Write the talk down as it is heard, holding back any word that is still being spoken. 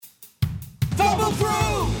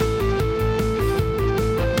Fumble through!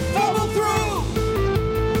 Fumble through!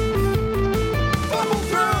 Fumble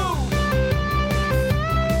through!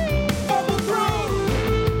 Fumble through!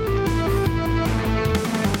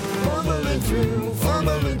 Fumbling through,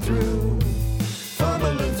 fumbling through.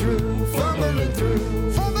 Fumbling through, fumbling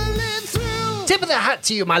through. Fumbling through! Tip of the hat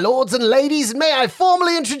to you, my lords and ladies. May I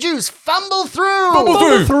formally introduce Fumble Through,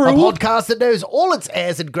 Fumble Through. a podcast that knows all its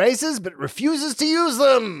airs and graces but refuses to use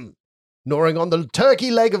them. Gnawing on the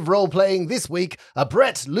turkey leg of role-playing this week are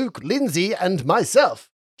Brett, Luke, Lindsay, and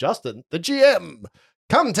myself, Justin, the GM.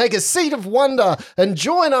 Come take a seat of wonder and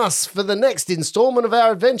join us for the next installment of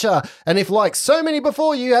our adventure. And if, like so many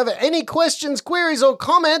before you, have any questions, queries, or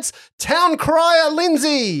comments, Town Crier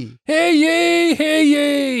Lindsay. Hear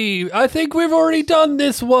ye! I think we've already done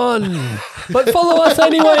this one. But follow us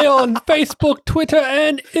anyway on Facebook, Twitter,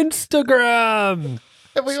 and Instagram.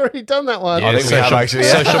 Have we already done that one? I think we have actually.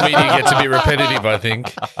 Social media gets a bit repetitive, I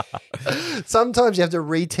think. Sometimes you have to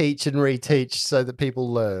reteach and reteach so that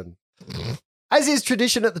people learn. As is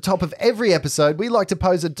tradition at the top of every episode, we like to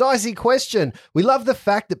pose a dicey question. We love the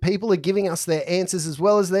fact that people are giving us their answers as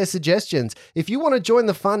well as their suggestions. If you want to join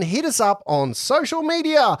the fun, hit us up on social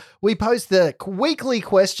media. We post the weekly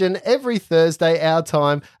question every Thursday, our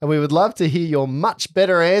time, and we would love to hear your much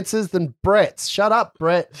better answers than Brett's. Shut up,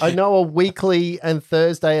 Brett. I know a weekly and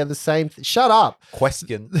Thursday are the same. Shut up.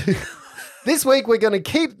 Question. This week, we're going to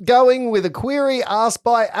keep going with a query asked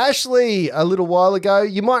by Ashley a little while ago.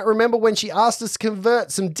 You might remember when she asked us to convert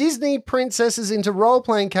some Disney princesses into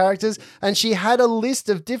role-playing characters, and she had a list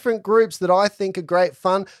of different groups that I think are great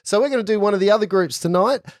fun. So we're going to do one of the other groups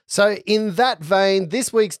tonight. So in that vein,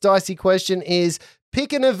 this week's dicey question is,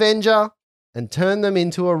 pick an Avenger and turn them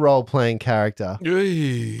into a role-playing character.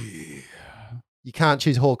 You can't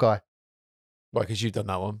choose Hawkeye. Why? Because you've done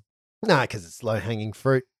that one. No, because it's low-hanging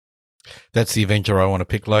fruit. That's the Avenger I want to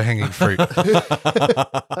pick, low-hanging fruit.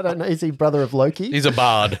 I don't know. Is he brother of Loki? He's a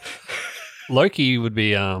bard. Loki would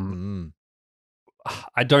be, I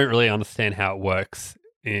don't really understand how it works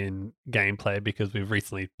in gameplay because we've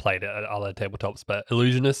recently played it at other tabletops, but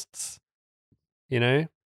illusionists, a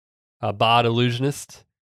bard illusionist,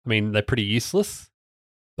 I mean, they're pretty useless,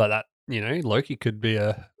 but that, Loki could be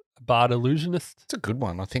a bard illusionist. It's a good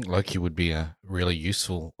one. I think Loki would be a really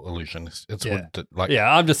useful illusionist.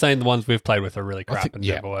 I'm just saying the ones we've played with are really crap and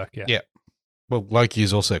never work. Yeah. Well, Loki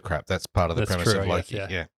is also crap. That's part of the premise true, of Loki. I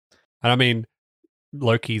guess, yeah. And I mean,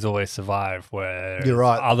 Loki's always survived where You're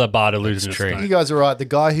right. other bard illusionists true. don't. You guys are right. The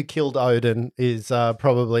guy who killed Odin is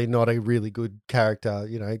probably not a really good character.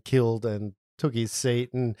 Killed and took his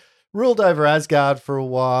seat and ruled over Asgard for a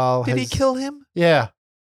while. Did he kill him? Yeah.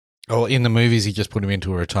 Oh, in the movies, he just put him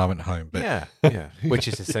into a retirement home. But Yeah. Which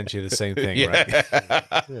is essentially the same thing, right?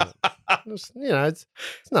 Yeah.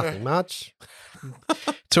 It's nothing much.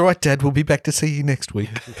 It's all right, Dad. We'll be back to see you next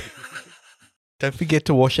week. Don't forget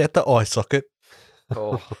to wash out the eye socket.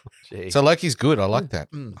 Oh, gee. So Loki's good. I like that.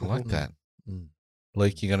 Mm. I like that. Mm.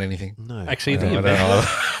 Luke, you got anything? No. Actually, I the don't Avenger. know.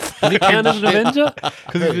 Does he count as an Avenger?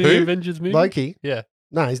 Because he's in the Who? Avengers movie? Loki? Yeah.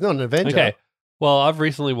 No, he's not an Avenger. Okay. Well, I've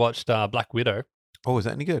recently watched Black Widow. Oh, is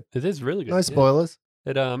that any good? It is really good. No yeah. spoilers.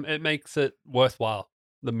 It makes it worthwhile,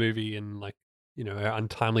 the movie, and her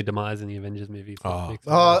untimely demise in the Avengers movie. Makes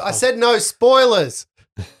it Oh, I said no spoilers.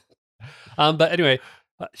 But anyway,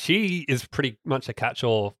 she is pretty much a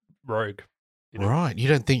catch-all rogue. Right. You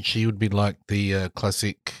don't think she would be like the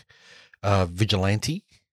classic vigilante?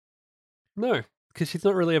 No, because she's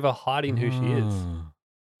not really ever hiding who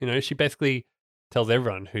she is. She basically tells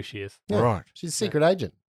everyone who she is. Yeah. Right. She's a secret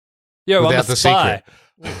agent. Yeah, well, I'm Without a the spy.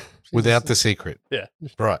 secret. Without the secret. Yeah.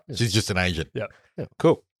 Right. Yeah. She's just an agent. Yeah.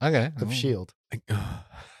 Cool. Okay. Of S.H.I.E.L.D.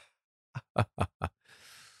 But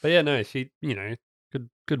yeah, no, she,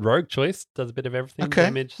 good rogue choice. Does a bit of everything. Okay.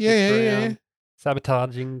 Damage, Yeah. destroy,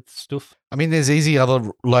 sabotaging stuff. I mean, there's easy other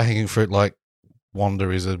low-hanging fruit like Wanda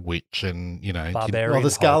is a witch and, Barbarian. Well, the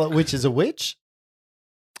Scarlet Hulk. Witch is a witch?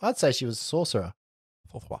 I'd say she was a sorcerer.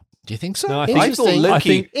 do you think so? No, I Interesting. think, I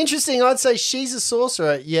think Interesting. I'd say she's a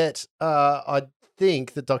sorcerer, yet I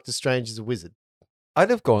think that Doctor Strange is a wizard. I'd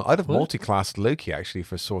have What? multi-classed Loki actually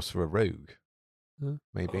for Sorcerer Rogue. Huh?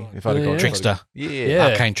 Maybe. If I'd have yeah. gone Trickster. Yeah.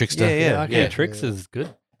 Arcane trickster. Yeah. Arcane Tricks is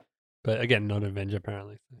good. But again, not an Avenger,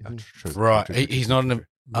 apparently. Right. He's not an...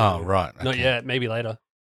 Oh, No. right. Not okay. yet. Maybe later.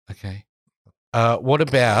 Okay. What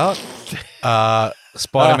about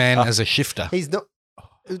Spider-Man as a shifter? He's not.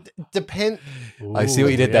 Depend I see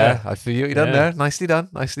what you did Ooh, there. I see what you done Yeah. there. Nicely done.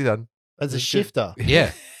 Nicely done. as a That's good. shifter.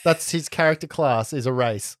 Yeah. That's his character class is a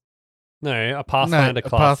race. No, a Pathfinder a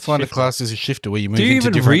class. Pathfinder shifter. class is a shifter where you move Do you into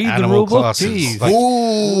even different read the animal rule book? classes. Jeez. Like,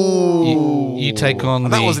 Ooh. you take on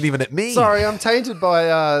And the. that wasn't even at me. Sorry, I'm tainted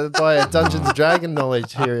by Dungeons and Dragon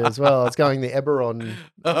knowledge here as well. It's going the Eberron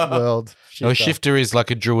world. No, a shifter is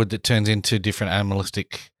like a druid that turns into different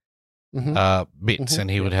animalistic Mhm. bits, Mhm.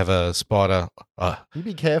 and he would have a spider. You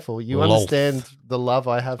be careful. You Lol. understand the love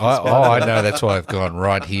I have for I spiders. know. That's why I've gone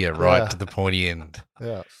right here, right Yeah. to the pointy end.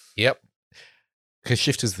 Yeah. Yep. Because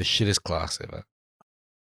shifter's the shittest class ever.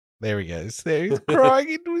 There he goes. There he's crying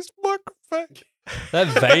into his microphone. That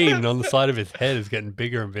vein on the side of his head is getting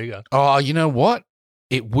bigger and bigger. Oh, you know what?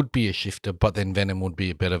 It would be a shifter, but then Venom would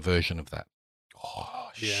be a better version of that. Oh,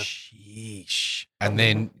 Yeah. sheesh. And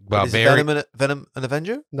then But is Barbarian. Venom an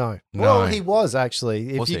Avenger? No. No. Well, he was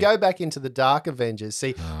actually. If Was you he? go back into the Dark Avengers,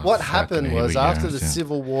 see Oh, what fucking happened here was we go. after the Yeah.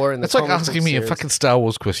 Civil War and the That's like comic book asking me a series- fucking Star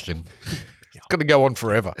Wars question. It's going to go on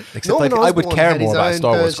forever. Except Norman I would Osborn care had his more about own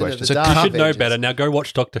Star Wars version of the questions. So Dark You should know Avengers. better. Now go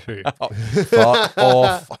watch Doctor Who. Fuck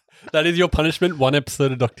off. That is your punishment. One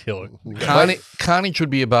episode of Doctor Who. Carnage would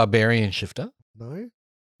be a barbarian shifter. No.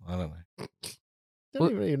 I don't know.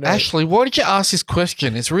 Don't really know. Ashley, why did you ask this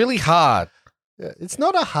question? It's really hard. Yeah, it's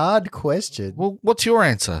not a hard question. Well, what's your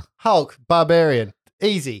answer? Hulk, barbarian,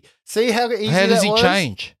 easy. See how easy How does that he was?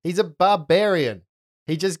 change? He's a barbarian.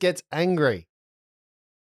 He just gets angry,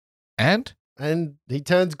 And? and he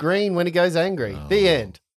turns green when he goes angry. Oh, The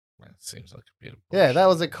end. That seems like a bit of Yeah, that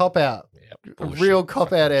was a cop out. Yeah, A bullshit. real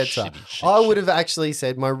cop out Fucking answer. shitty shit I would shit. have actually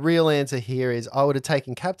said my real answer here is I would have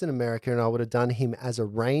taken Captain America and I would have done him as a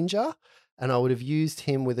ranger, and I would have used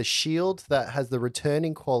him with a shield that has the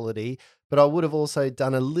returning quality, but I would have also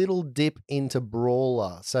done a little dip into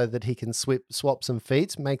brawler so that he can swap some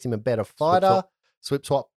feats, makes him a better fighter.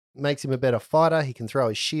 Swap makes him a better fighter. He can throw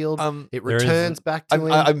his shield. It there is- returns back to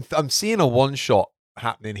him. I'm seeing a one shot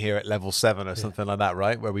happening here at level 7 or something like that,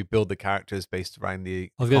 right? Where we build the characters based around the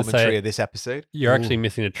I was gonna commentary say- of this episode. You're actually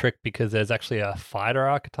missing a trick because there's actually a fighter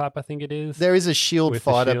archetype, I think it is. There is a shield With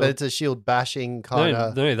the fighter, shield. but it's a shield bashing kind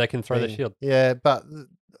of. No, they can throw the shield. Yeah, but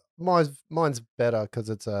mine's better because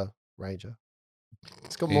it's a ranger.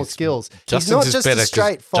 It's got more It's- skills. Justin's he's not is just better a 'cause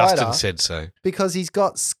straight fighter Justin said so. because he's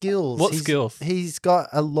got skills. What skills? He's got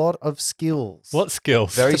a lot of skills. What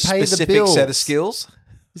skills? Very To pay the specific set of bills. skills.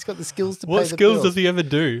 He's got the skills to pay What the skills bills. does he ever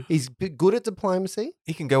do? He's good at diplomacy.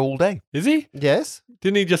 He can go all day. Is he? Yes.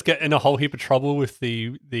 Didn't he just get in a whole heap of trouble with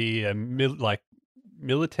the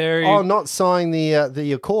military? Oh, not signing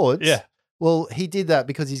the accords. Yeah. Well, he did that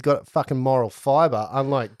because he's got fucking moral fiber,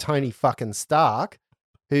 unlike Tony fucking Stark,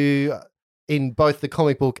 who in both the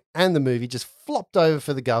comic book and the movie just flopped over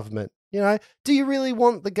for the government. You know, do you really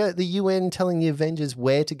want the UN telling the Avengers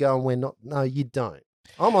where to go and where not? No, you don't.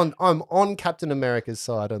 I'm on Captain America's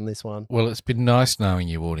side on this one. Well, it's been nice knowing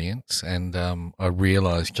you, audience, and I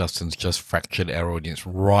realise Justin's just fractured our audience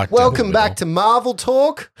right. down Welcome the back middle. to Marvel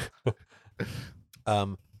Talk.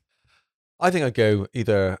 I think I'd go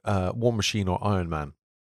either War Machine or Iron Man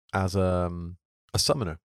as a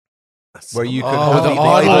summoner. Where you could Oh, have the the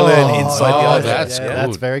island. island inside the Oh, island. that's yeah, good.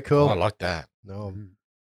 that's very cool. Oh, I like that. No,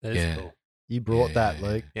 That is Yeah. cool. you brought that, Yeah.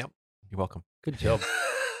 Luke. You're welcome. Good job.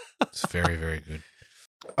 It's very, very good.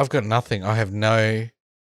 I've got nothing. I have no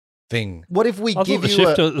thing. What if we I give thought the you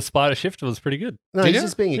shifter, the spider shifter was pretty good. No, Did he's you?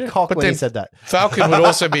 just being a Yeah. cock But when he then- said that. Falcon would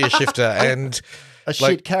also be a shifter, and A like-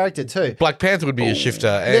 shit character too. Black Panther would be a shifter.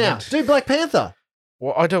 And Now, do Black Panther.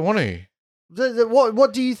 well, I don't want to.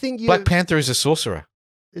 What do you think you Black Panther is a sorcerer.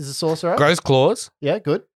 is a sorcerer? Grows claws. Yeah,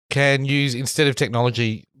 good. Can use instead of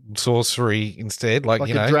technology, sorcery instead. Like Like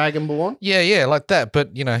you know, a dragonborn. yeah, like that.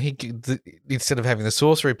 But you know, instead of having the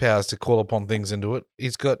sorcery powers to call upon things and do it,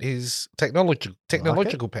 he's got his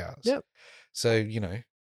technological powers. Yep. So you know,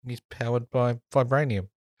 he's powered by vibranium.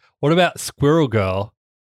 What about Squirrel Girl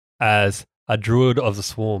as a druid of the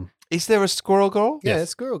swarm? Is there a Squirrel Girl? Yeah,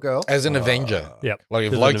 Yes. Squirrel Girl. As an Avenger. Yep. Like if She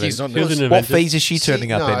was an Loki's Avenger. not She was there. an What Avengers. phase is she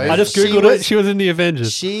turning up no. in? I just She googled was- it. She was in the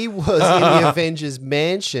Avengers. She was in the Avengers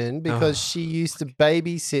mansion because she used to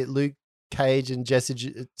babysit Luke Cage and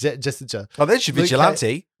Jessica. Oh, there's your Luke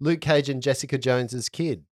vigilante. Luke Cage and Jessica Jones's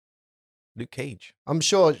kid. Luke Cage. I'm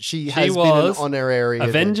sure she has been was an honorary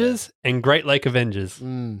Avengers and Great Lake Avengers.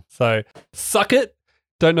 Mm. So suck it.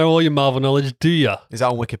 Don't know all your Marvel knowledge, do ya? Is that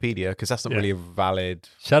on Wikipedia? Because that's not Yeah. really a valid.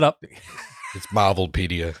 Shut up. It's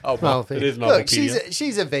Marvelpedia. Oh, Well, it is look, Marvelpedia.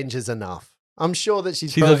 she's Avengers enough. I'm sure that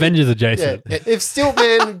she's She's probably- Avengers Yeah, adjacent. if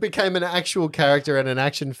Stiltman became an actual character and an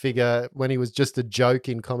action figure when he was just a joke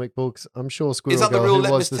in comic books, I'm sure Squirrel is that the Girl, real who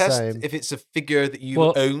was litmus the test? same. If it's a figure that you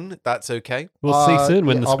Well- own, that's okay. We'll see soon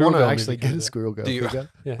when yeah, the I Squirrel want Girl to actually movie get a comes out. Squirrel Girl Do you? figure.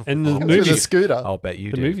 Yeah, and the With a movie, scooter. I'll bet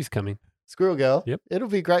you the do. movie's coming. Squirrel Girl. Yep. It'll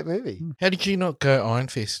be a great movie. How did you not go Iron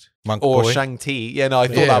Fist? Monk Or Boy? Shang-Chi. Yeah, no, I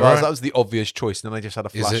thought Yeah, right. that was the obvious choice. And then I just had a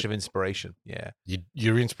Is flash it? of inspiration. Yeah.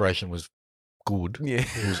 Your inspiration was good. Yeah.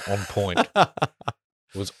 It was on point.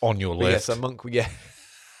 It was on your But left. yes, a monk. Yeah.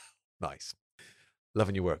 Nice.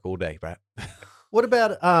 Loving your work all day, Brett. What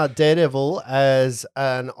about Daredevil as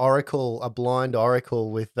an oracle, a blind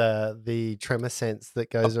oracle with the tremor sense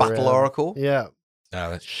that A goes battle around? oracle. Yeah. No,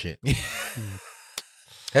 that's shit.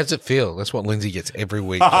 How does it feel? That's what Lindsay gets every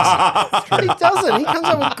week. He doesn't. He comes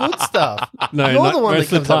up with good stuff. No, You're the one most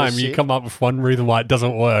that of the comes up with time you shit. come up with one reason why it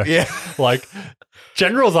doesn't work. Yeah. Like,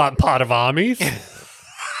 generals aren't part of armies.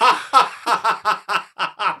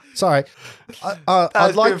 Sorry. I'd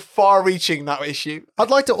That's like been far-reaching, that issue. I'd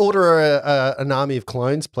like to order an army of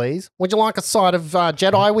clones, please. Would you like a side of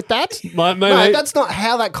Jedi with that? My No, mate, that's not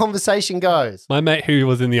how that conversation goes. my mate who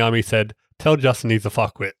was in the army said, tell Justin he's a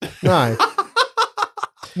fuckwit. No.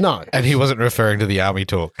 No. And he wasn't referring to the army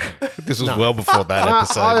talk. This was No. well before that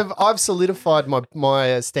episode. I've solidified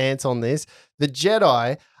my stance on this. The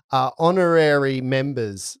Jedi are honorary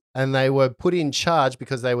members, and they were put in charge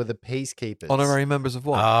because they were the peacekeepers. Honorary members of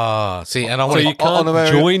what? Ah, see, and I So want you can't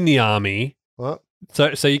honorary- join the army. What?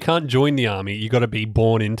 So you can't join the army. You got to be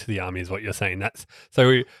born into the army, is what you're saying. That's so.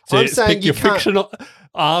 I'm It's saying pick you your can't- fictional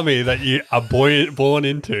army that you are born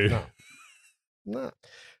into. No. No.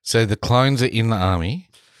 So the clones are in the army,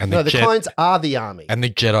 and No, the, the clones are the army. and the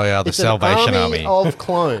Jedi are the It's Salvation an army Army. of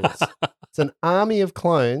clones. It's an army of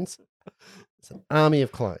clones. It's an army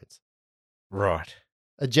of clones. Right.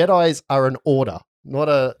 Jedis are an order, not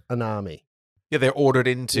an army. Yeah, they're ordered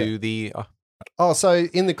into the. Oh, so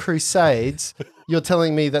in the Crusades, you're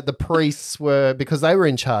telling me that the priests were, because they were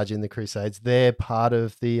in charge in the Crusades, they're part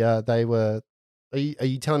of the, they were, are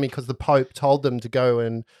you telling me because the Pope told them to go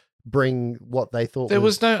and bring what they thought There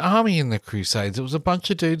was no army in the Crusades. It was a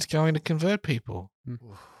bunch of dudes going to convert people.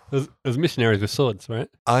 There's missionaries with swords, right?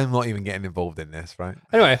 I'm not even getting involved in this, right?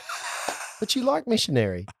 Anyway, But you like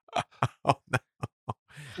missionary. Oh, no.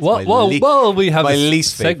 well, my well, we have my a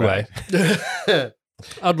least segue. favourite.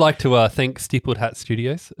 I'd like to thank Steepled Hat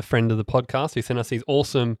Studios, a friend of the podcast, who sent us these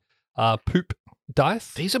awesome poop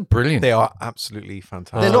dice. These are brilliant. They are absolutely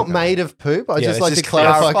fantastic. They're not made of poop. I Yeah, just let's like to just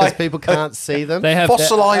clarify because clarify. people can't see them. They have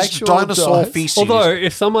Fossilized actual dinosaur dice. feces. Although,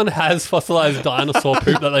 if someone has fossilized dinosaur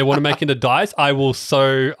poop that they want to make into dice, I will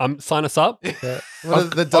sign us up. Yeah. What are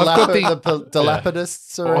the got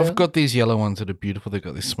dilapidus I've around? got these yellow ones that are beautiful. They've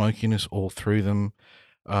got this smokiness all through them.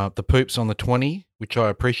 The poop's on the 20, which I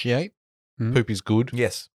appreciate. Mhm. Poop is good.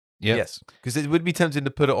 Yes. Yep. Yes. Because it would be tempting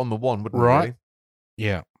to put it on the one, wouldn't Right. it? Really?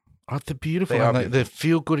 Yeah. Oh, they're beautiful. They are and they beautiful.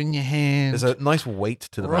 feel good in your hands. There's a nice weight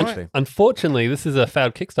to them, Right. actually. Unfortunately, this is a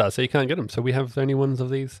failed Kickstarter, so you can't get them. So we have only ones of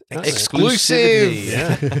these. out there. Exclusive.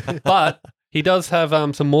 Yeah. But he does have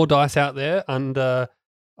some more dice out there under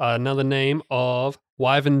another name of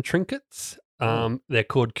Wyvern Trinkets. They're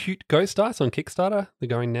called Cute Ghost Dice on Kickstarter. They're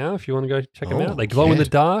going now if you want to go check them Oh, out. They glow in the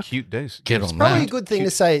cute. dark. Cute dose. Get It's on probably a that. good thing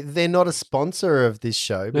to say they're not a sponsor of this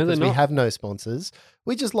show they're because we not. have no sponsors.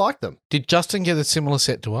 We just like them. Did Justin get a similar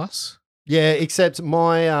set to us? Yeah, except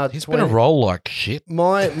my He's been a roll like shit.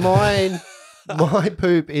 my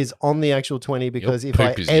poop is on the actual 20 because if I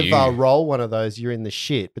poop is ever you. roll one of those, you're in the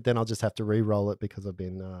shit. But then I'll just have to re-roll it because I've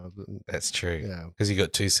been That's true. yeah. Because you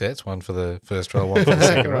got two sets, one for the first roll, one for The the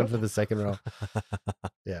second second one roll. for the second roll.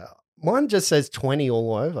 Yeah. Mine just says 20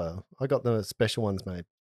 all over. I got the special ones made.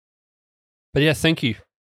 But yes, thank you.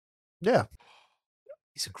 Yeah.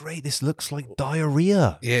 These are great. This looks like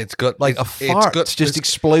diarrhea. Yeah, it's got Like a it's fart got- just it's-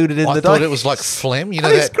 exploded in I the thought dice. it was like phlegm. You know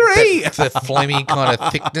That is that, great. the phlegmy kind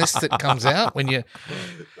of thickness that comes out when you.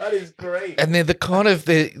 That is great. And they're the kind of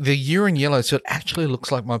the urine yellow, so it actually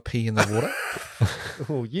looks like my pee in the water.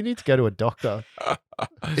 Oh, you need to go to a doctor.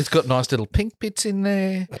 It's got nice little pink bits in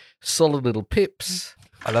there, solid little pips.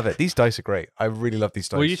 I love it. These dice are great. I really love these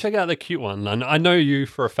dice. Well, you check out the cute one. And I know you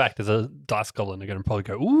for a fact as a dice goblin are going to probably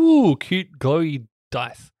go, ooh, cute glowy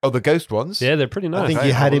dice. Oh, the ghost ones? Yeah, they're pretty nice. I think Okay,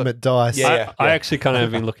 you had I'll him at dice. Yeah. I actually kind of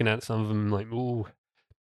have been looking at some of them like, ooh.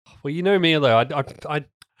 Well, you know me though. I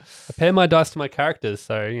pair my dice to my characters,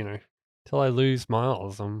 so you know, till I lose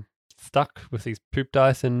Miles, I'm stuck with these poop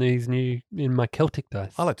dice and these in my Celtic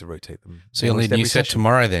dice. I like to rotate them. So you'll almost need a new every set session.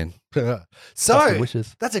 tomorrow then. That's So the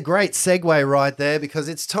wishes. that's a great segue right there because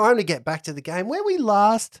it's time to get back to the game. Where we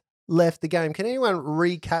last left the game. Can anyone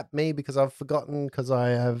recap me because I've forgotten because I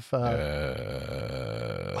have.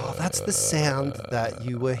 Oh, that's the sound that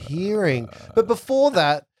you were hearing. But before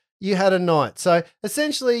that, you had a night. So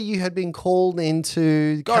essentially, you had been called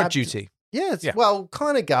into Guard duty. Yes, Yeah. well,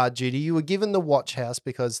 kind of guard duty. You were given the watch house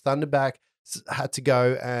because Thunderback had to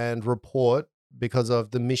go and report because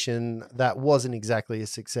of the mission that wasn't exactly a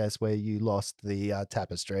success where you lost the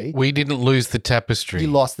tapestry. We didn't lose the tapestry. You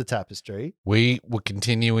lost the tapestry. We were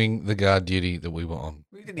continuing the guard duty that we were on.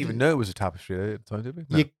 We didn't even know it was a tapestry at the time, did we?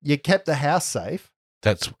 No. You kept the house safe,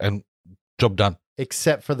 And job done.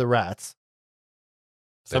 except for the rats.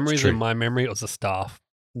 For some That's reason, true. in my memory, it was the staff.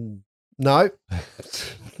 No. No.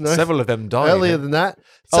 Several of them died. Earlier than that.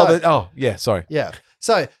 So, yeah, sorry. yeah.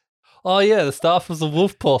 So Oh yeah, the staff was the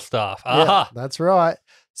wolf paw staff. yeah, Aha! that's right.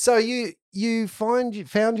 So you found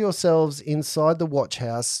yourselves inside the watch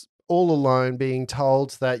house all alone, being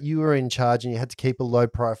told that you were in charge and you had to keep a low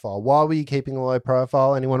profile. Why were you keeping a low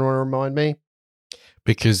profile? Anyone want to remind me?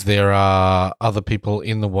 Because there are other people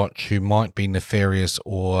in the watch who might be nefarious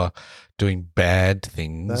or doing bad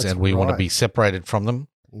things, That's and we want to right. be separated from them,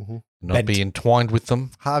 Mm-hmm. not Bent. be entwined with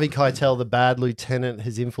them. Harvey Keitel, the bad lieutenant,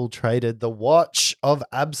 has infiltrated the watch of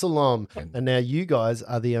Absalom, and now you guys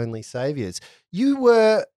are the only saviors. You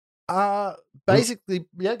were basically,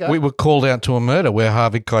 go. We were called out to a murder where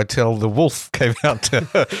Harvey Keitel, the wolf, came out to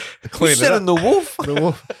clean it up. the wolf? The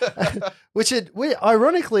wolf.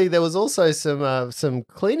 Ironically, there was also some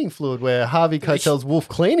cleaning fluid where Harvey Keitel's Wolf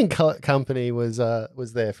Cleaning Company was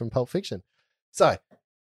there from Pulp Fiction. So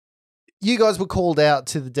you guys were called out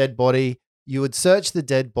to the dead body. You would search the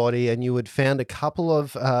dead body and you had found a couple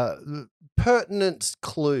of pertinent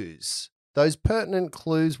clues. Those pertinent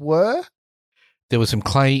clues were? There was some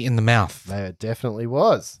clay in the mouth. There definitely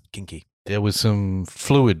was. Kinky. There was some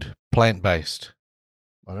fluid, plant-based,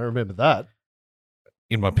 I don't remember that.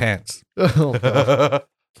 in my pants. Oh, God.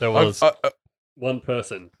 There was one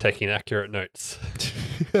person taking accurate notes.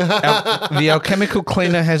 The alchemical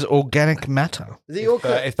cleaner has organic matter.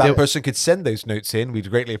 If that person could send those notes in, we'd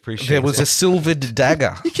greatly appreciate There was it. a silvered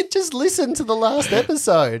dagger. You can just listen to the last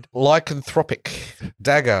episode. Lycanthropic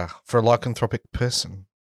dagger for a lycanthropic person.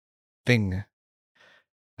 Thing.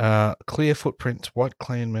 Clear footprints, white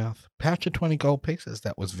clay in mouth, pouch of 20 gold pieces.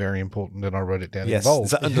 That was very important, and I wrote it down Yes, in bold.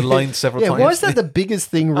 is that underlined several Yeah, times? why is that the biggest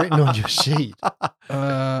thing written on your sheet?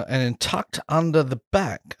 And then tucked under the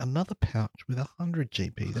back, another pouch with 100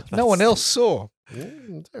 GP that no one else saw. I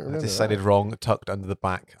don't I remember decided that. wrong, tucked under the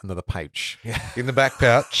back, another pouch. Yeah. In the back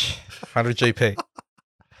pouch, 100 GP.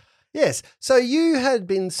 Yes. So you had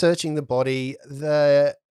been searching the body.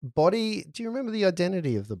 The body, do you remember the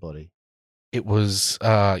identity of the body? It was,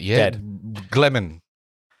 Dead. Glemon.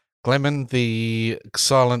 Glemon, the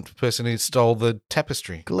silent person who stole the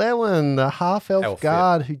tapestry. Glewin, the half-elf Elf, yeah.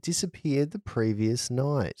 guard who disappeared the previous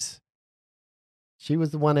night. She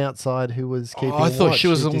was the one outside who was keeping I thought watch she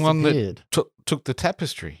was who the one that disappeared. took the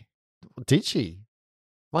tapestry. Did she?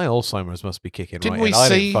 My Alzheimer's must be kicking Didn't right we in. I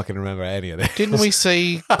see- didn't fucking remember any of this. Didn't we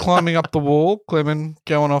see climbing up the wall, Glemon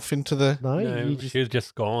going off into the... No, No, you just, she was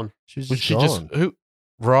just gone. she was Was just she gone. just... Who?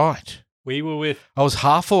 Right. We were with I was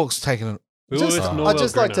half-orcs taking it. we were Just- with I'd Norwell I'd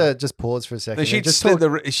just like Grinner. to just pause for a second. No, and she'd just slit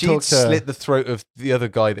talk- she'd talk to- slit the throat of the other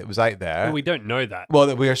guy that was out there. Well, we don't know that. Well,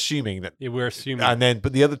 that we're assuming that, Yeah, we're assuming. and then,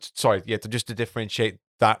 but the other, sorry, yeah, just to differentiate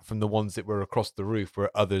that from the ones that were across the roof,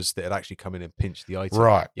 were others that had actually come in and pinched the item.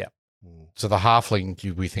 Right. Yeah. So the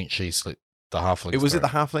halfling, we think she slit the halfling. It was it the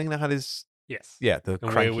halfling that had his, yes. yeah, the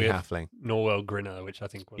we're cranky with- halfling. Norwell Grinner, which I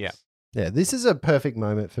think was. Yeah. Yeah, this is a perfect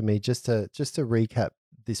moment for me just to recap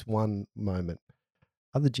this one moment.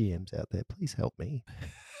 Other GMs out there, please help me.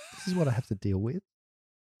 This is what I have to deal with.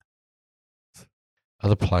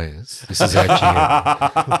 Other players. This is our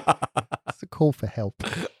GM. It's a call for help.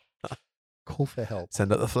 Call for help.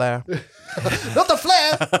 Send up the flare. Not the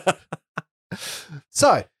flare.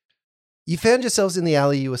 So, you found yourselves in the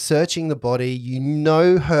alley. You were searching the body. You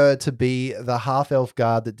know her to be the half-elf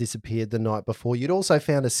guard that disappeared the night before. You'd also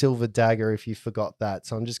found a silver dagger if you forgot that.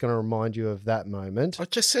 So I'm just going to remind you of that moment. I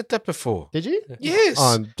just said that before. Did you?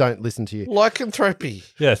 Yes. Don't listen to you. Lycanthropy.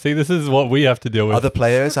 Yeah, see, this is what we have to deal with. Other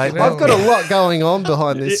players out there. I've got a lot going on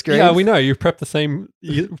behind this screen. Yeah, we know. You prepped the same.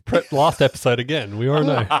 You prepped last episode again. We all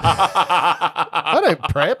know. I don't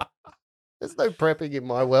prep. There's no prepping in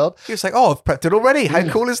my world. He was like, "Oh, I've prepped it already. How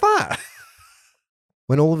cool is that?"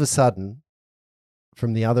 When all of a sudden,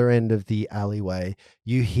 from the other end of the alleyway,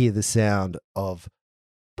 you hear the sound of.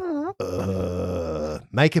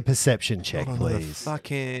 Make a perception check, Hold on, please.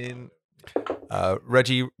 Fucking.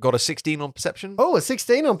 Reggie got a 16 on perception. Oh, a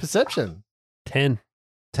 16 on perception. 10.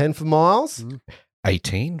 10 for Miles.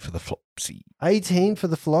 18 for the Flopsy. 18 for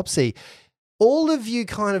the Flopsy. All of you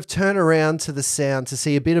kind of turn around to the sound to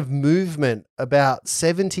see a bit of movement about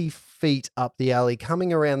 70 feet up the alley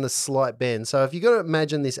coming around the slight bend. So if you've got to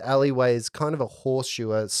imagine this alleyway is kind of a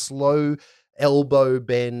horseshoe, a slow elbow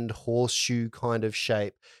bend horseshoe kind of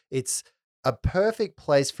shape. It's a perfect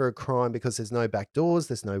place for a crime because there's no back doors,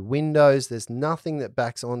 there's no windows, there's nothing that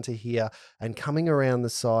backs onto here. And coming around the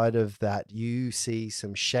side of that, you see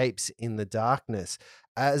some shapes in the darkness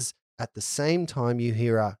as at the same time you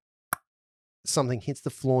hear something hits the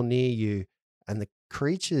floor near you, and the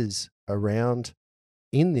creatures around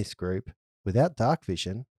in this group without dark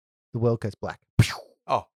vision, the world goes black.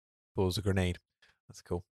 Oh, balls a grenade. That's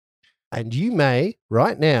cool. And you may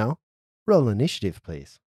right now roll initiative,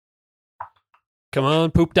 please. Come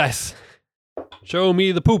on, poop dice. Show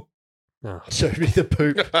me the poop. Oh, Show me the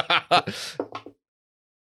poop.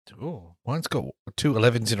 Ooh, mine's got 2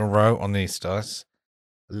 11s in a row on these dice.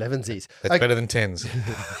 11sies. That's better than 10s.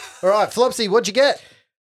 All right, Flopsy, what'd you get?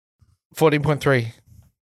 14.3.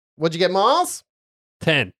 What'd you get, Miles?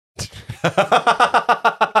 10.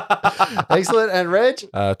 Excellent. And Reg?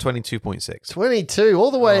 22.6. 22,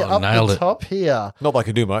 all the way Oh, up nailed the it. top here. Not that I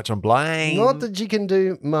can do much. I'm blind. Not that you can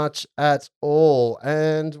do much at all.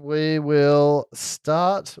 And we will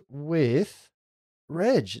start with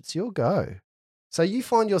Reg. It's your go. So you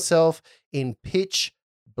find yourself in pitch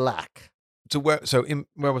black. So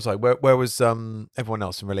where was I? Where was everyone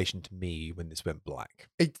else in relation to me when this went black?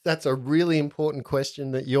 That's a really important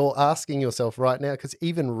question that you're asking yourself right now, because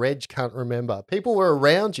even Reg can't remember. People were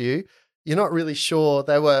around you. You're not really sure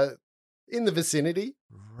they were in the vicinity.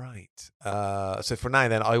 Right. So for now,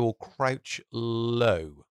 then I will crouch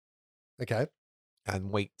low Okay.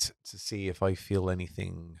 and wait to see if I feel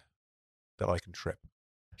anything that I can trip.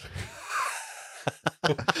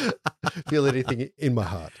 Feel anything in my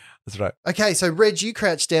heart. That's right. Okay, so Reg, you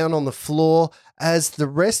crouch down on the floor as the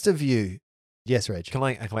rest of you. Yes, Reg. Can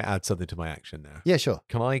I add something to my action now? Yeah, sure.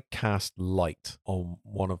 Can I cast light on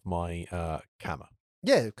one of my camera?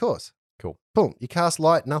 Yeah, of course. Cool. Boom. You cast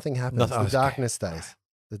light, nothing happens. Nothing- The okay. darkness stays.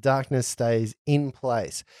 The darkness stays in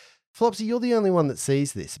place. Flopsy, you're the only one that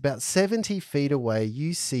sees this. About 70 feet away,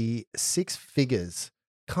 you see 6 figures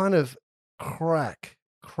kind of crack,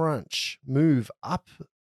 crunch, move up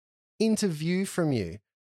into view from you.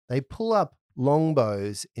 They pull up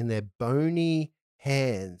longbows in their bony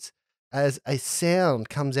hands as a sound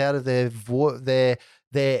comes out of their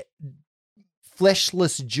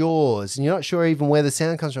fleshless jaws, and you're not sure even where the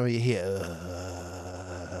sound comes from. You hear,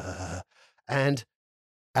 and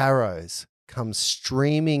arrows come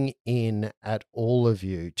streaming in at all of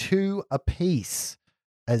you, 2 apiece,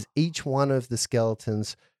 as each one of the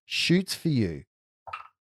skeletons shoots for you.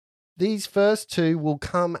 These first 2 will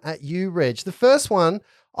come at you, Reg. The first one,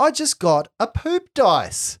 I just got a poop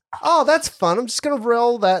dice. Oh, that's fun. I'm just going to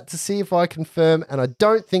roll that to see if I confirm, and I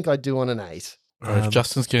don't think I do on an 8. If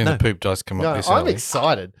Justin's getting no. the poop dice come No, up this I'm early.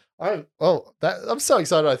 excited. I'm so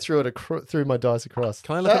excited I threw my dice across.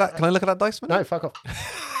 Can I look at that? Can I look at that dice? No, fuck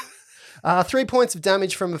off. 3 points of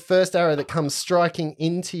damage from the first arrow that comes striking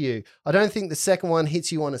into you. I don't think the second one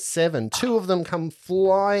hits you on a 7. 2 of them come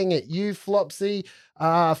flying at you, Flopsy.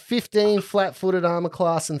 15 flat-footed armor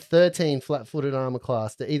class and 13 flat-footed armor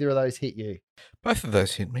class. Do either of those hit you? Both of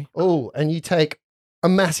those hit me. Oh, and you take a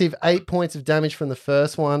massive 8 points of damage from the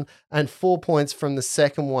first one and 4 points from the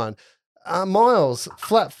second one. Miles,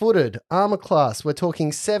 flat-footed armor class. We're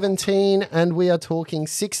talking 17 and we are talking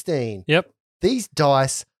 16. Yep. These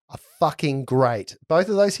dice are fucking great. Both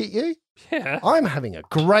of those hit you? Yeah. I'm having a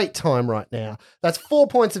great time right now. That's 4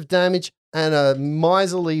 points of damage and a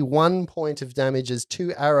miserly 1 point of damage as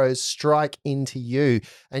 2 arrows strike into you.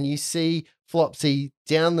 And you see Flopsy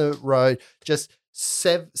down the road, just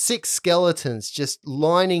 6 skeletons just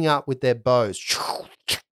lining up with their bows.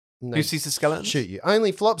 And Who they sees the skeleton? shoot you.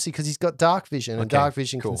 Only Flopsy because he's got dark vision, and Okay, dark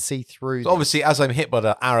vision cool. can see through So them. obviously, as I'm hit by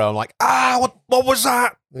the arrow, I'm like, what was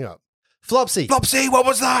that? You know. Flopsy. Flopsy, what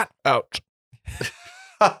was that? Ouch.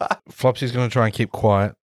 Flopsy's going to try and keep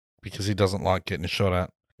quiet because he doesn't like getting shot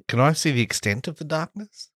at. Can I see the extent of the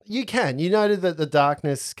darkness? You can. You noted that the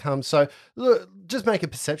darkness comes. So look, just make a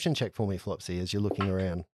perception check for me, Flopsy, as you're looking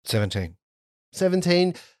around. 17.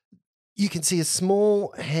 17. You can see a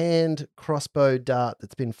small hand crossbow dart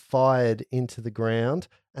that's been fired into the ground,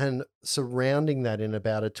 and surrounding that in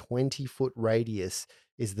about a 20-foot radius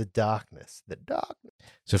is the darkness. The darkness.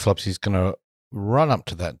 So Flopsy's going to run up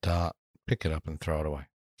to that dart, pick it up and throw it away.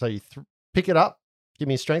 So you pick it up. Give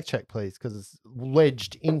me a strength check, please, because it's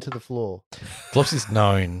wedged into the floor. Flopsy's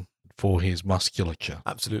known for his musculature.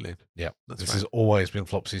 Absolutely. Yeah, That's this right. has always been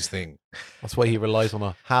Flopsy's thing. That's why he relies on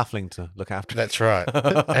a halfling to look after. That's right.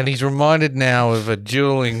 And he's reminded now of a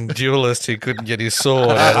duelist who couldn't get his sword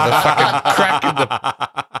out of the fucking crack in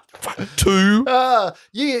the fucking two.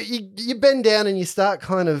 You bend down and you start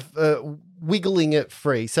kind of wiggling it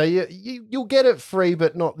free. So you'll get it free,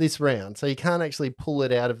 but not this round. So you can't actually pull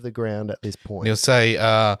it out of the ground at this And point. he'll say,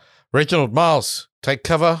 Reginald, Miles, take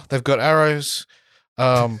cover. They've got arrows.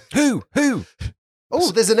 Who?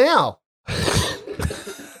 Oh, there's an owl.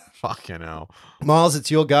 Fucking hell. Miles,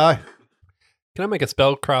 it's your go. Can I make a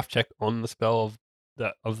spellcraft check on the spell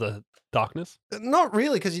of the darkness? Not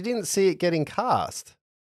really, because you didn't see it getting cast.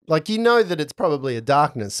 Like, you know that it's probably a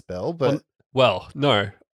darkness spell, but Well, no.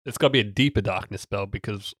 It's got to be a deeper darkness spell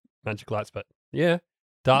because magic lights. But yeah,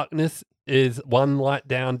 darkness is one light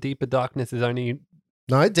down. Deeper darkness is only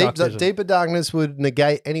no, dark vision. deeper darkness would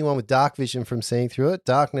negate anyone with dark vision from seeing through it.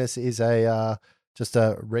 Darkness is just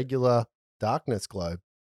a regular darkness globe.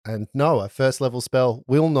 And no, a first level spell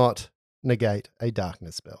will not negate a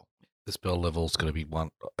darkness spell. The spell level is going to be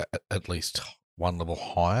at least one level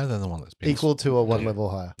higher than the one that's been Equal to a one Yeah. level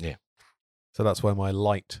higher. So that's why my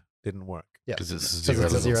light didn't work. Yeah. because it's Because zero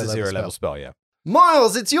it's a level. zero It's a level 0 level spell, yeah.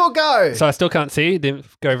 Miles, it's your go. So I still can't see. Didn't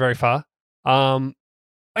go very far.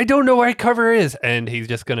 I don't know where cover is, and he's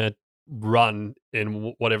just gonna run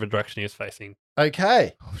in whatever direction he was facing.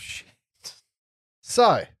 Okay. Oh, shit.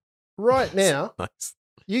 So, right now, Nice.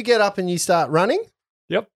 you get up and you start running.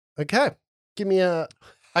 Yep. Okay. Give me a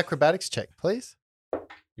acrobatics check, please.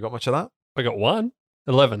 You got much of that? I got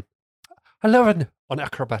 11 on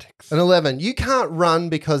acrobatics. An 11. You can't run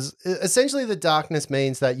because essentially the darkness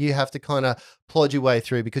means that you have to kind of plod your way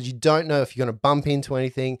through because you don't know if you're going to bump into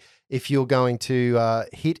anything, if you're going to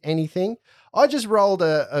hit anything. I just rolled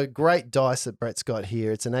a great dice that Brett's got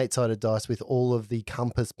here. It's an 8-sided dice with all of the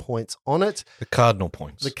compass points on it, The cardinal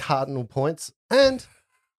points. the cardinal points. And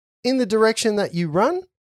in the direction that you run,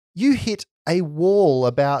 you hit a wall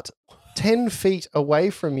about 10 feet away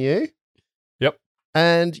from you. Yep.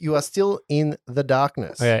 And you are still in the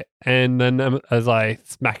darkness. Okay, and then as I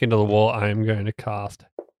smack into the wall, I am going to cast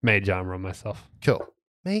Mage Armor on myself. Cool.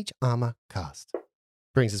 Mage armor cast.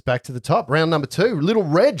 Brings us back to the top. Round number 2. Little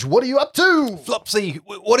Reg, what are you up to? Flopsy,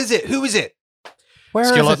 what is it? Who is it? Where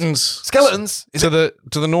is it? Skeletons. Skeletons. Is to it?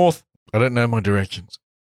 the north. I don't know my directions.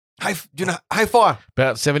 Do you know how far?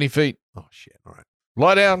 About 70 feet. Oh shit! All right.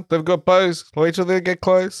 Lie down. They've got bows. Wait till they get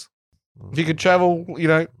close. If you could travel,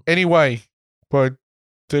 any way by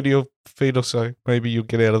 30 feet or so, maybe you'll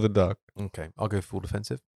get out of the dark. Okay, I'll go full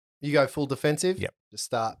defensive. You go full defensive? Yep. Just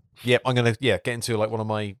start. Yep, I'm gonna get into like one of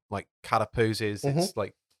my like kata poses. It's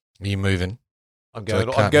like Are you moving? I'm So I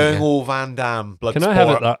going can't- going yeah. all Van Damme blood Can I have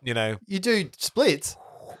it sport, that- you know. You do splits.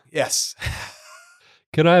 Yes.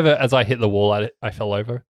 Can I have it as I hit the wall? I fell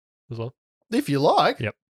over as well. If you like.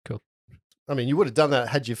 Yep, cool. I mean, you would have done that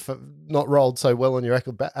had you not rolled so well on your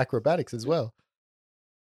acrobatics as well.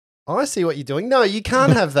 I see what you're doing. No, you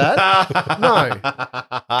can't have that.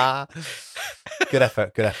 No. Good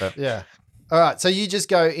effort. Good effort. Yeah. All right. So you just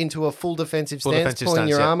go into a full defensive Full stance, defensive pulling stance,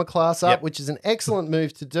 your yep. armor class up, Yep. which is an excellent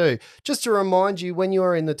move to do. Just to remind you, when you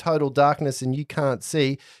are in the total darkness and you can't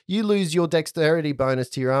see, you lose your dexterity bonus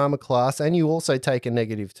to your armor class, and you also take a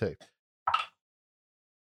 -2.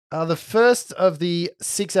 The first of the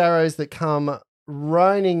 6 arrows that come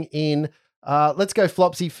raining in. Let's go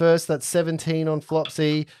Flopsy first. That's 17 on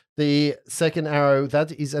Flopsy. The second arrow,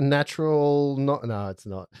 that is a natural. No, it's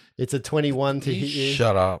not. It's a 21 to hit you.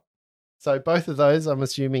 Shut up. So both of those, I'm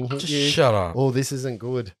assuming, hit Just you. shut up. Oh, this isn't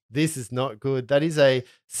good. This is not good. That is a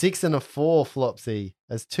 6 and a 4, Flopsy,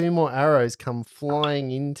 as 2 more arrows come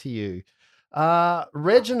flying into you.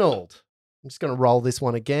 Reginald, I'm just going to roll this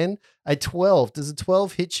one again. A 12. Does a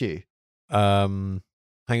 12 hit you?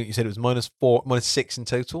 Hang on, you said it was -6 in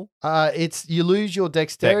total. It's you lose your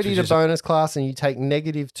dexterity which to is- bonus class, and you take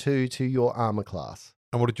 -2 to your armor class.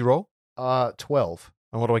 And what did you roll? 12.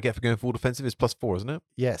 And what do I get for going full defensive? It's +4, isn't it?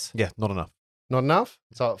 Yes. Yeah, not enough. Not enough.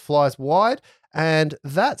 So it flies wide, and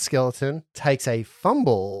that skeleton takes a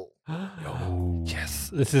fumble. Yes,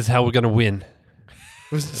 this is how we're going to win.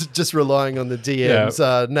 Just relying on the DM's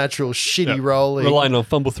natural shitty Yeah. rolling. Relying on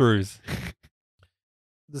fumble throughs.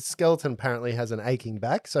 The skeleton apparently has an aching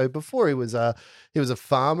back. So before he was a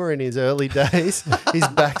farmer in his early days. His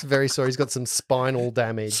back's very sore. He's got some spinal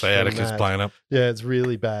damage. from Sciatica's that. playing up. Yeah, it's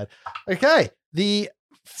really bad. Okay, the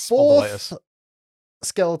Spondylitis. fourth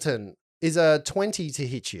skeleton is a 20 to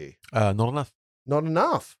hit you. Not enough. Not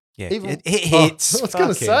enough. Yeah, Even- it Oh, hits. I was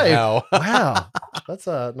gonna Fucking say. hell. Wow, that's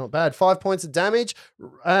not bad. 5 points of damage.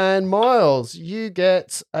 And Miles, you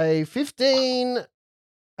get a 15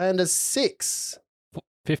 and a 6.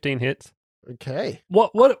 15 hits. Okay,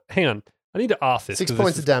 What? Hang on. I need to ask this. 6 'cause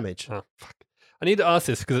points this of damage. Oh, fuck. I need to ask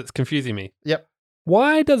this because it's confusing me. Yep.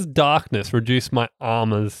 Why does darkness reduce my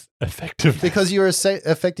armor's effectiveness? Because you're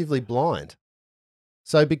effectively blind.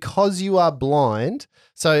 So because you are blind,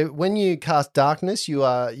 so when you cast darkness, you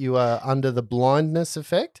are under the blindness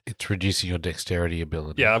effect. It's reducing your dexterity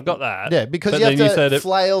ability. Yeah, I've got that. Yeah, because But you have then you to said it-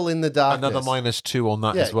 flail in the darkness. Another -2 on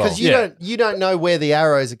that Yeah, as well. because Yeah. you don't know where the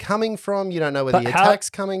arrows are coming from. You don't know where But the how- attack's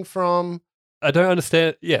coming from. I don't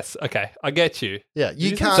understand. Yes, okay, I get you. Yeah,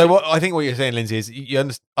 you You- can't. So what I think what you're saying, Lindsay, is you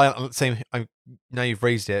understand. Now you've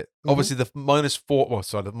raised it. Mhm. Obviously, the -4. Well,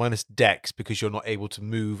 sorry, the minus dex because you're not able to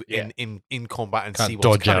move in combat and see Can't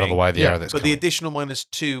what's dodge out of the coming. way the Yeah, arrow that's But the coming. additional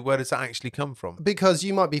 -2, where does that actually come from? because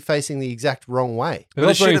you might be facing the exact wrong way. If I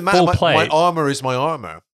was wearing matter. full My plate, armor is my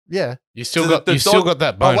armor. Yeah. You still So got the you still dog- got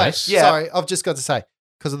that Oh wait, bonus. Yeah. sorry, I've just got to say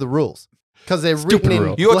because of the rules. Because they're Stupid written in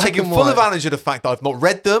rule. You're black taking and full white. advantage of the fact that I've not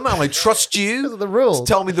read them and I trust Because you of the to rules.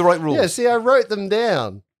 tell me the right rules. Yeah, see, I wrote them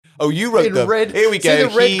down. Oh, you wrote in them. red- Here we see go.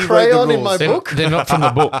 the red He wrote the crayon in rules. my They're, book? they're not from the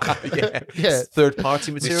book. yeah. Yeah. Third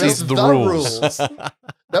party material. is the rules.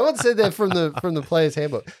 No one said they're from the player's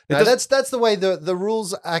handbook. No, does- that's the way the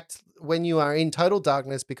rules act when you are in total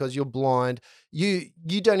darkness because you're blind. You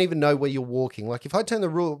don't even know where you're walking. Like if I turn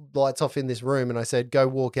the lights off in this room and I said go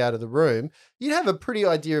walk out of the room, you'd have a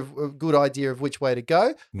good idea of which way to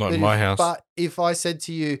go. Not But in my if- house. But if I said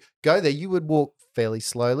to you go there, you would walk fairly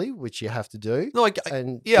slowly, which you have to do. No,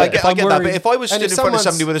 And yeah, I But get, if I I'm get that. But wearing- if I was and stood if in front of someone's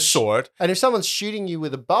somebody with a sword, and if someone's shooting you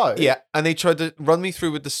with a bow, yeah, and they tried to run me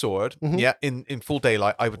through with the sword, Mhm. yeah, in full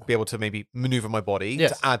daylight, I would be able to maybe maneuver my body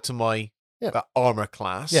Yes. to add to my Yeah. armor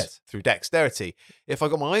class Yes. through dexterity. If I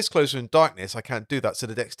got my eyes closed in darkness, I can't do that, so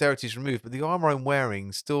the dexterity is removed. But the armor I'm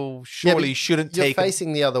wearing still surely shouldn't you're take.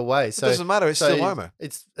 facing the other way. It So doesn't matter. It's so still armor.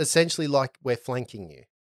 It's essentially like we're flanking you.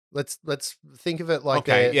 Let's think of it like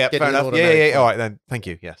Okay, they're yeah, getting fair an enough. Yeah, automatic yeah, yeah. flank. All right then. Thank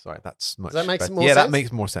you. Yes, all right. That's much. that make better. some more Yeah, sense? that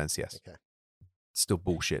makes more sense. Yes. Okay. Still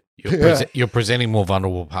bullshit. You're presenting more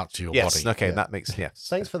vulnerable parts of your Yes. body. Okay, Yeah. that makes yes.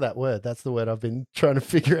 Thanks for that word. That's the word I've been trying to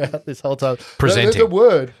figure out this whole time. There's a Presenting.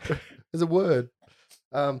 word. There's a word.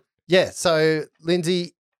 Yeah. So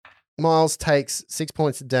Lindsay, Miles takes 6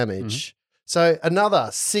 points of damage. So another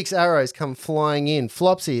 6 arrows come flying in.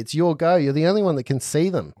 Flopsy, it's your go. You're the only one that can see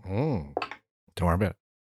them. Mm. Don't worry about it.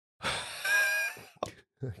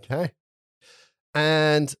 Okay.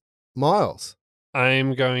 And Miles.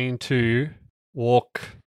 I'm going to walk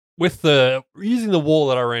using the wall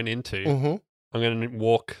that I ran into. Mm-hmm. I'm going to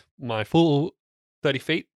walk my full 30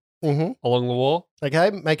 feet Mm-hmm. along the wall.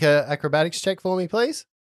 Okay. Make a acrobatics check for me, please.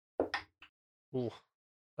 Ooh.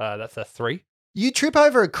 That's a 3. You trip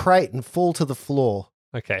over a crate and fall to the floor.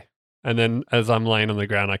 Okay. And then as I'm laying on the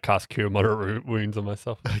ground, I cast Cure Moderate Wounds on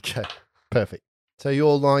myself. Okay, perfect. So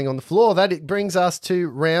you're lying on the floor. That brings us to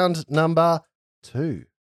round number 2.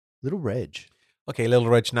 Little Reg. Okay, little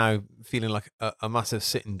Reg now feeling like a massive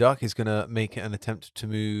sitting duck is going to make an attempt to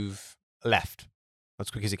move left as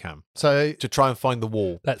quick as he can So, to try and find the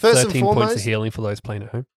wall. That's First and 13 points of foremost- healing for those playing at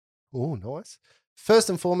home. oh, nice. First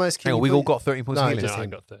and foremost, can Hang on, you we've all please- got 13 points No, of healing. just No, I him.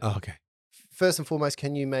 got 30. Oh, okay. First and foremost,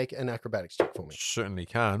 can you make an acrobatics check for me? Certainly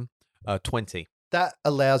can. 20. That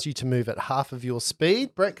allows you to move at half of your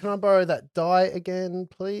speed. Brett, can I borrow that die again,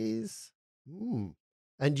 please?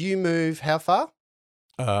 And you move how far?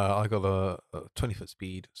 I got a 20-foot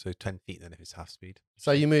speed, so 10 feet then if it's half speed.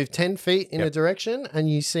 So you move 10 feet in a Yep. direction and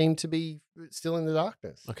you seem to be still in the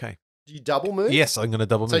darkness. Okay. Do you double move? Yes, I'm going to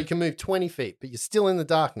double So you move. can move 20 feet, but you're still in the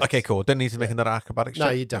darkness. Okay, cool. Don't need to make another acrobatics No,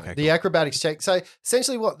 check? you don't. Okay, The cool. acrobatics check. So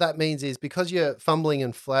essentially, what that means is because you're fumbling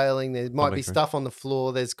and flailing, there might be makes sense. stuff on the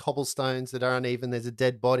floor. There's cobblestones that are uneven. There's a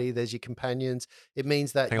dead body. There's your companions. It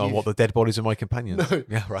means that Hang on, you've- what, the dead bodies are my companions? No,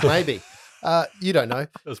 Yeah, right. maybe you don't know.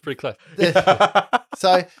 That was pretty close.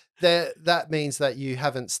 So that means that you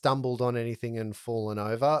haven't stumbled on anything and fallen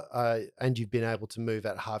over, and you've been able to move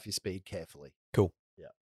at half your speed carefully. Cool. Yeah.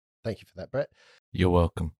 Thank you for that, Brett. You're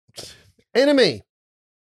welcome. Enemy.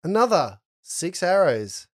 Another 6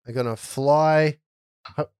 arrows are going to fly.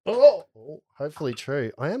 Hopefully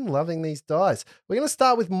true. I am loving these dice. We're going to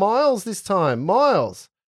start with Miles this time. Miles,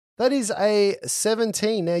 that is a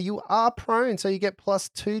 17. Now you are prone, so you get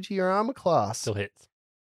 +2 to your armor class. Still hits.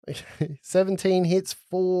 17 hits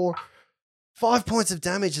for 5 points of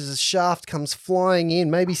damage as a shaft comes flying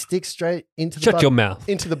in, maybe sticks straight into the Shut your mouth.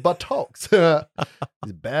 into the buttocks. He's a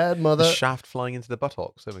bad The mother. shaft flying into the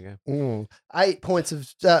buttocks. There we go. 8 points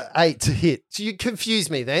of 8 to hit. So you confuse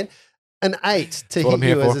me then. An 8 to That's what hit I'm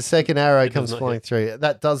here you as for. a second arrow It does comes not flying hit. through.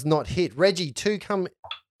 That does not hit. Reggie, 2 come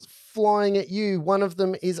flying at you. One of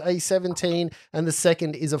them is a 17 and the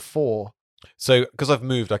second is a 4. So, because I've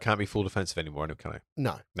moved, I can't be full defensive anymore, can I?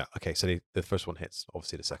 No. No. Okay, so the first one hits.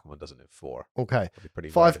 Obviously, the second one doesn't hit 4. Okay. That'd be pretty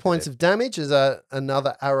 5 points of damage as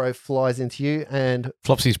another arrow flies into you, and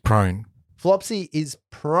Flopsy's prone. Flopsy is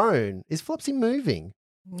prone. Is Flopsy moving?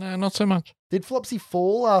 No, not so much. Did Flopsy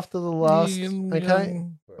fall after the last? Yeah, Okay.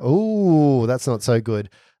 Oh, that's not so good.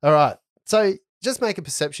 All right. So just make a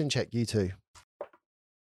perception check, you two.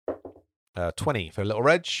 20 for little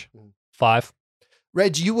Reg. 5.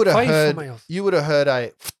 Reg, you would have Five for heard. males. You would have heard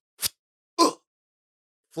a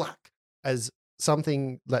flack as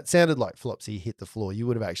something that sounded like Flopsy hit the floor. You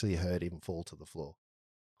would have actually heard him fall to the floor.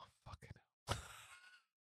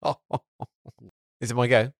 Oh, is it my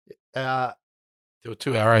go? Uh, There were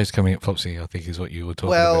 2 arrows coming at Flopsy, I think is what you were talking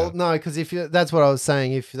well, about. no, because if you, that's what I was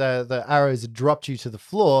saying. If the arrows had dropped you to the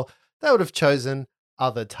floor, they would have chosen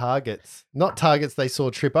other targets, not targets they saw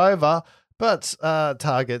trip over, but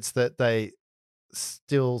targets that they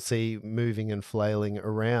still see moving and flailing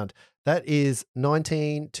around. That is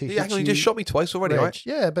 19 to You hit actually you, just shot me twice already, Reg. right?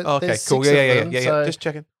 Yeah, but Oh, okay, there's cool. 6 Yeah, of yeah, them, yeah, yeah. so Just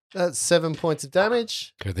checking. that's 7 points of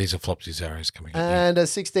damage Okay, these are Flopsy's arrows coming at and a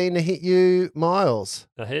 16 to hit you, Miles.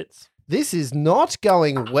 That hits. This is not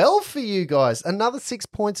going well for you guys. Another 6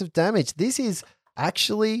 points of damage. This is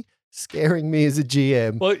actually scaring me as a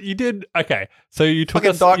GM. Well, you did. Okay. So you took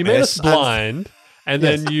Fucking us, you made us darkness. blind, and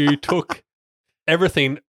Yes. then you took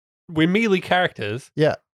everything. We're melee characters.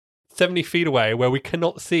 Yeah. 70 feet away where we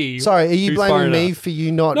cannot see. Sorry, are you who's blaming firing me up. for you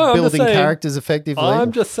not No, I'm just building saying- characters effectively?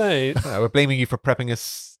 I'm just saying. We're blaming you for prepping a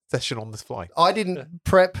session on this fly. I didn't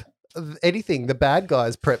prep anything. The bad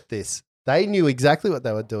guys prepped this. They knew exactly what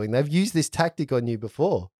they were doing. They've used this tactic on you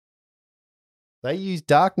before. They used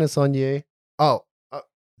darkness on you. Oh,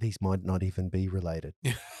 these might not even be related.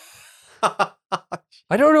 I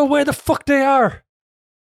don't know where the fuck they are.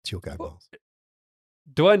 It's your go, Miles.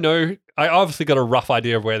 Do I know? I obviously got a rough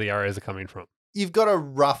idea of where the arrows are coming from. You've got a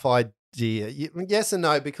rough idea. Yes and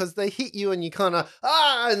no, because they hit you and you kind of,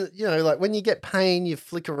 like when you get pain, you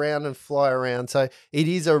flick around and fly around. So it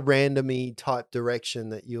is a randomy type direction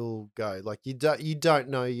that you'll go. Like you don't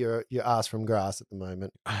know your ass from grass at the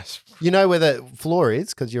moment. You know where the floor is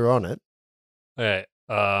because you're on it. Okay.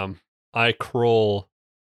 I crawl,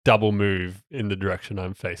 double move in the direction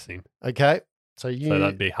I'm facing. Okay. So So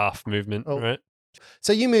that'd be half movement, Oh. right?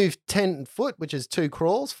 So you move 10 foot, which is 2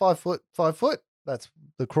 crawls, 5 foot, 5 foot. That's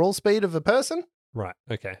the crawl speed of a person. Right.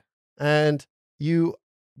 Okay. And you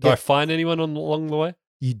Do I get, find anyone along the way?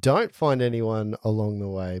 you don't find anyone along the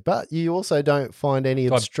way, but you also don't find any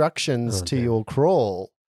Do I- obstructions Oh, to damn. your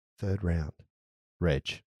crawl. Third round.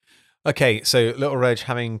 Reg. Okay, so little Reg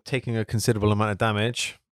having taken a considerable amount of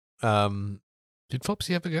damage. Did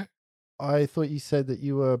Flopsy ever go? I thought you said that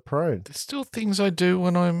you were prone. There's still things I do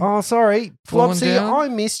when I'm. Oh, sorry. Falling Flopsy, down? I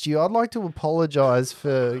missed you. I'd like to apologize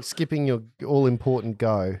for skipping your all important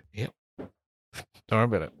go. Don't worry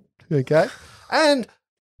about it. Okay. And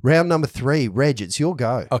round number 3, Reg, it's your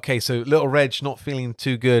go. Okay, so little Reg not feeling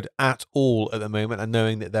too good at all at the moment, and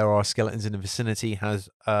knowing that there are skeletons in the vicinity, has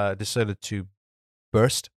decided to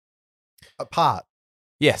burst. Apart.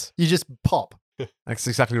 Yes, You just pop. that's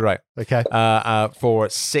exactly right. Okay. For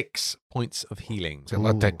 6 points of healing. So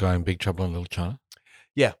like Ooh. that guy in Big Trouble in Little China.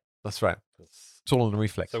 That's right. It's all on the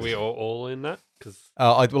reflex. So we are all in that? Because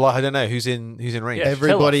I don't know who's in range. Yeah,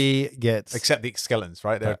 Everybody gets. Except the skeletons,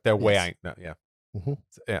 right? They're way Yes. out. No, yeah. Mhm.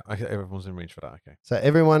 So, yeah, okay, everyone's in range for that. Okay. So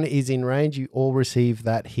everyone is in range. You all receive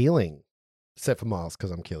that healing. Except for Miles,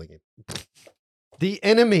 because I'm killing him. The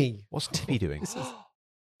enemy. What's Tippy doing?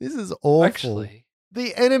 This is awful. actually,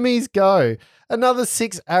 The enemies go. Another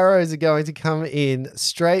 6 arrows are going to come in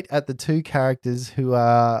straight at the 2 characters who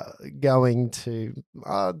are going to.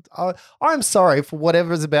 I'm sorry for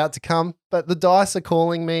whatever's about to come, but the dice are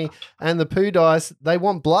calling me, and the poo dice, they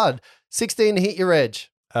want blood. 16 to hit your edge.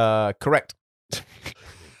 Correct.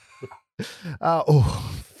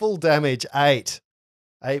 Full damage, 8.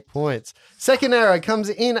 8 points. Second arrow comes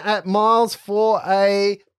in at Miles for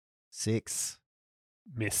a 6.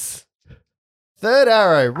 miss. Third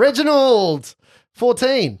arrow, Reginald,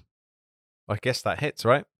 14. I guess that hits,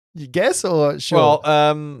 right? You guess or sure?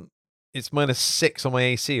 Well, it's -6 on my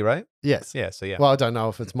AC, right? yes. Yeah. So yeah. Well, I don't know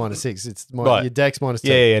if it's -6. It's Right. your dex -2.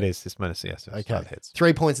 yeah, it is. It's -, yes. Okay. That hits.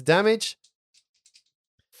 3 points of damage.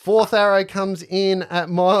 Fourth arrow comes in at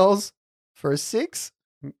Miles for a 6.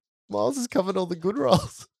 Miles has covered all the good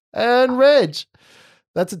rolls. And Reg,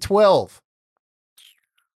 that's a 12.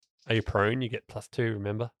 Are you prone? You get +2,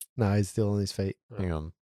 remember? No, he's still on his feet. Hang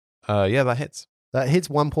on. Yeah, that hits. That hits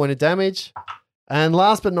 1 point of damage. And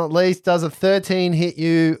last but not least, does a 13 hit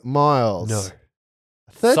you, Miles? No.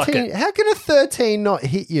 13. it. How can a 13 not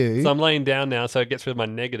hit you? So I'm laying down now, so it gets rid of my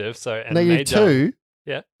negative. So and Negative mage armor. 2?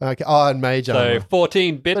 Yeah. Okay. Oh, and mage So armor.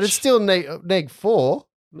 14, bitch. But it's still neg 4.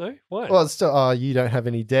 No, why? Well, it's still. Oh, you don't have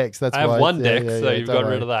any decks. That's I why. have 1 yeah, dex, yeah, so yeah, you've don't gotten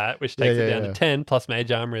worry. rid of that, which Yeah, takes yeah, it down yeah. to 10, plus mage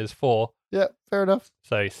armor is 4. Yeah, fair enough.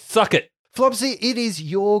 So suck it. Flopsy, it is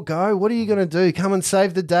your go. What are you going to do? Come and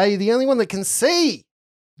save the day. You're the only one that can see.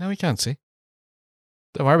 No, we can't see.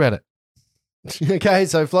 Don't worry about it. Okay,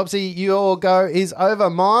 so Flopsy, your go is over.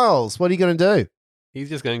 Miles, what are you going to do? He's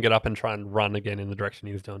just going to get up and try and run again in the direction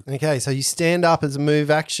he was doing. Okay, so you stand up as a move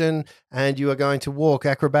action and you are going to walk.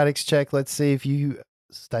 Acrobatics check. Let's see if you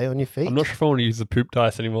stay on your feet. I'm not sure if I want to use the poop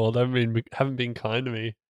dice anymore. They haven't been kind to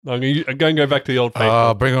me. I'm going to go back to the old faithful.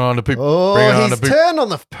 Oh, bring it on the poop. Oh, Bring it on he's the poop. turned on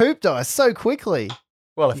the poop dice so quickly.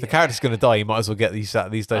 Well, if the character's going to die, you might as well get these dice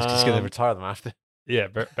because he's going to Um, retire them after. Yeah,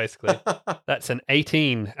 basically. That's an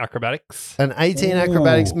 18 acrobatics. An 18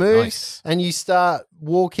 acrobatics Ooh, move. nice. And you start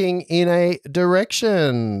walking in a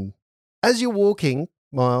direction. As you're walking,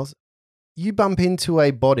 Miles, you bump into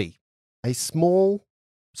a body, a small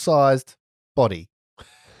sized body.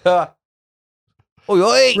 Oi,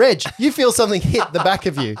 oi! Reg, you feel something hit the back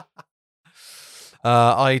of you.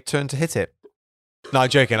 I turn to hit it. No, I'm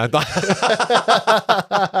joking.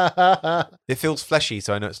 It feels fleshy,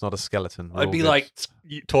 so I know it's not a skeleton. We're I'd all be good. like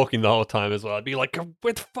talking the whole time as well. I'd be like,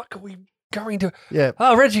 where the fuck are we going to? Yeah.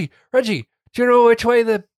 Oh, Reggie, do you know which way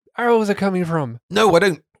the arrows are coming from? no, I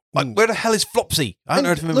don't. Like, Mm. where the hell is Flopsy? I haven't And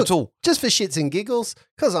heard from him look- at all. Just for shits and giggles,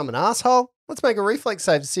 because I'm an asshole, let's make a reflex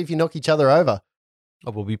save to see if you knock each other over.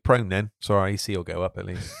 Oh, we'll be prone then. So our AC will go up at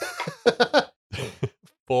least.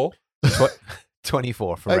 4.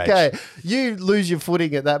 24 for Reg. Okay, you lose your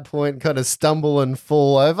footing at that point, kind of stumble and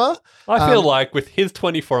fall over. I feel Um, like with his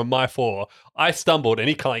 24 and my 4, I stumbled and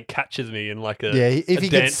he kind of catches me in like a. Yeah, if a you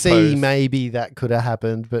could dance see, pose. maybe that could have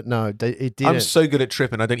happened, but no, it didn't. I'm so good at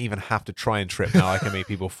tripping, I don't even have to try and trip now. I can make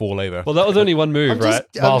people fall over. Well, that was only one move, I'm right?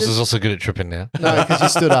 just- Miles is also good at tripping now. No, because you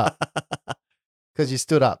stood up. Because you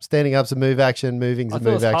stood up. Standing up's a move action, moving's I a thought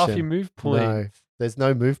it move was action. half your move point. No, there's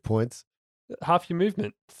no move points. Half your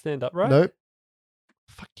movement. Stand up, right? Nope.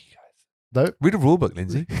 Fuck you guys. Nope. Read a rulebook,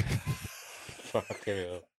 Lindsay.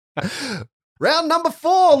 Round number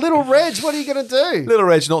 4, Little Reg, what are you going to do? Little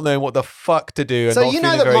Reg not knowing what the fuck to do and So not you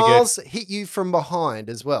know feeling that very Miles hit you from behind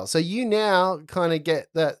as well. So you now kind of get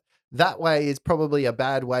that way is probably a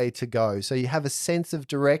bad way to go. So you have a sense of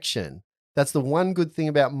direction. That's the one good thing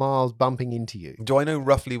about Miles bumping into you. good. Do I know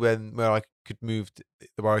roughly where I could move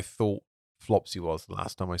where I thought Flopsy was the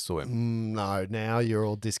last time I saw him? No, now you're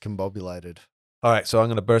all discombobulated. All right, so I'm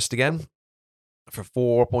going to burst again for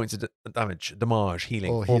 4 points of damage,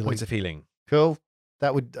 healing. Oh, 4 healing. points of healing. Cool.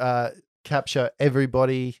 That would capture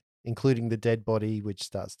everybody, including the dead body, which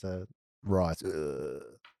starts to rise. Ugh.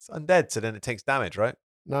 It's undead, so then it takes damage, right?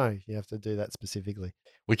 No, you have to do that specifically.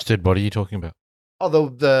 Which dead body are you talking about? Oh,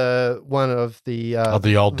 the one of the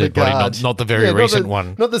the old the dead body, guard. not the very Yeah, not recent the-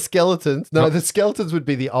 one. not the skeletons. No, Not- the skeletons would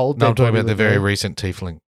be the old. No, dead I'm talking body about the with very recent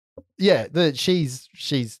tiefling. Yeah, she's.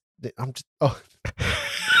 I'm just. Oh,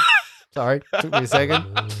 sorry. Took me a second.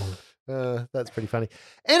 That's pretty funny.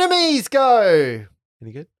 Enemies go.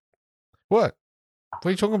 Any good? What? What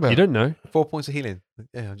are you talking about? You don't know. 4 points of healing.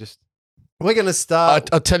 Yeah, I'm just. We're gonna start.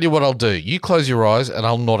 I'll tell you what I'll do. You close your eyes and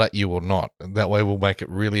I'll nod at you or not. And that way we'll make it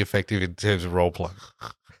really effective in terms of role play.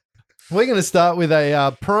 We're gonna start with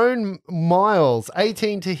a prone Miles,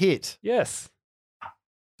 18 to hit. Yes.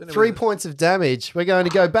 3 points of damage. We're going to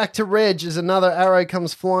go back to Reg as another arrow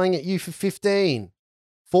comes flying at you for 14,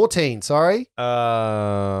 sorry.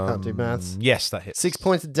 Can't do maths. Yes, that hits. 6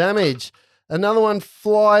 points of damage. Another one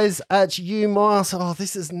flies at you, Miles. Oh,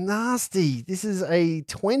 this is nasty. This is a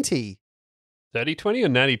 20. 30-20 or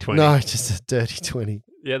natty 20? No, just a dirty 20.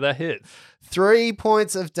 Yeah, that hits. 3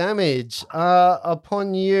 points of damage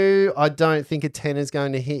upon you. I don't think a 10 is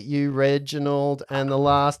going to hit you, Reginald. And the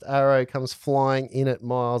last arrow comes flying in at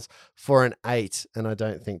Miles for an 8. And I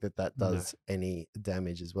don't think that does any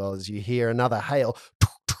damage, as well as you hear another hail.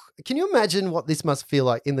 Can you imagine what this must feel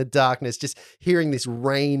like in the darkness, just hearing this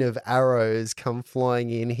rain of arrows come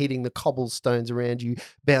flying in, hitting the cobblestones around you,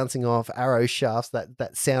 bouncing off arrow shafts,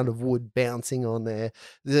 that sound of wood bouncing on there,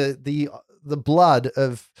 the blood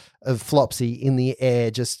of Flopsy in the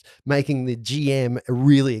air, just making the GM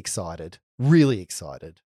really excited. Does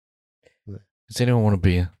anyone want a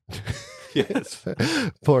beer? Yes.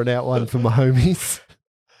 Pouring out one for my homies.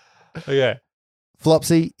 Okay.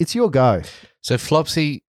 Flopsy, it's your go. So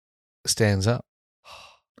Flopsy stands up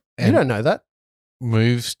You and don't know that.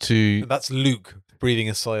 moves to. That's Luke breathing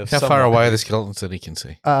a sigh of How far somewhat away are the relief. skeletons that he can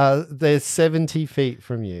see? They're 70 feet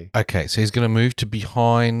from you. Okay, so he's going to move to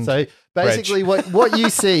behind. So basically, what you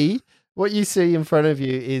see in front of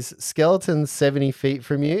you is skeletons 70 feet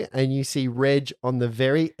from you, and you see Reg on the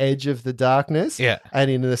very edge of the darkness. yeah, And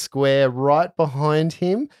in the square right behind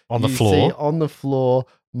him, on the you floor. see on the floor,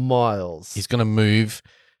 Miles. He's going to move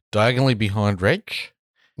diagonally behind Reg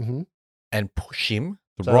Mhm. and push him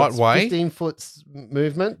The So right it's way. 15 foot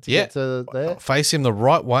movement to Yeah. get to there. Face him the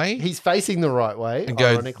right way He's facing the right way, and go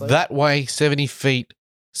ironically. that way, 70 feet,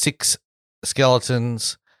 6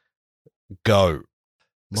 skeletons, go.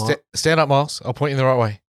 Mi- Stand up, Miles. I'll point you the right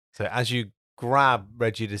way. So as you grab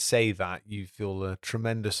Reggie to say that, you feel a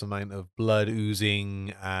tremendous amount of blood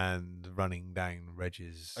oozing and running down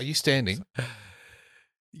Reggie's. Are you standing?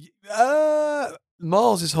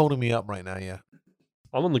 Miles is holding me up right now. Yeah.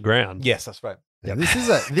 I'm on the ground. Yes, that's right. Yeah, this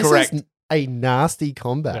is a nasty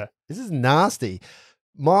combat. Yeah. This is nasty.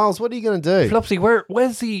 Miles, what are you going to do? Flopsy,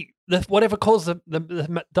 where's the whatever caused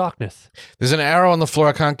the darkness? There's an arrow on the floor.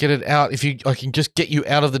 I can't get it out. I can just get you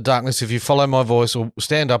out of the darkness if you follow my voice or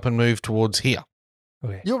stand up and move towards here.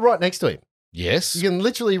 Okay. You're right next to him. Yes, You can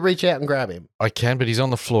literally reach out and grab him. I can, but he's on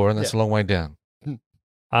the floor and that's a long way down.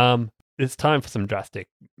 It's time for some drastic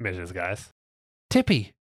measures, guys.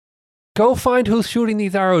 Tippy, go find who's shooting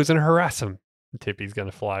these arrows and harass him. Tippy's going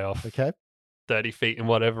to fly off Okay. 30 feet in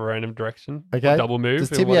whatever random direction. Okay. Double move.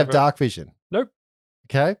 Does in Tippy have whatever- dark vision? Nope.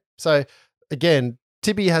 Okay. So again,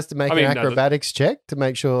 Tippy has to make I mean, an no, acrobatics check to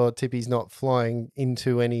make sure Tippy's not flying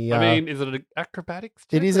into any. I mean, is it an acrobatics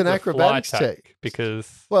check? It is or an a fly acrobatics check? check.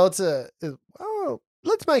 Because, well, it's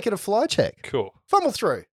let's make it a fly check. cool. Fumble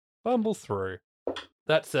through. Fumble through.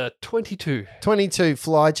 That's a 22. 22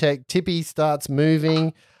 fly check. Tippy starts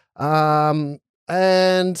moving.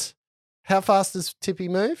 And how fast does Tippy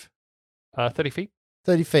move? 30 feet.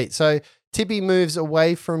 30 feet. So Tippy moves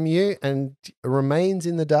away from you and remains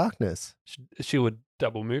in the darkness. She would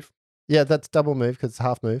double move. Yeah, that's double move because it's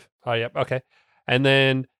half move. Oh, yep. Okay. And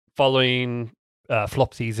then following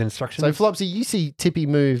Flopsy's instructions. So Flopsy, you see Tippy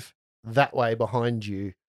move that way behind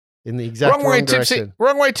you in the exact Wrong way, wrong Tipsy. direction.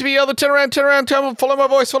 Wrong way, Tippy. Other turn around. Follow my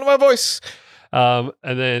voice. And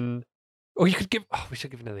then, we should give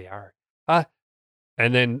another the arrow.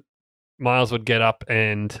 And then Miles would get up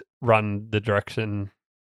and run the direction.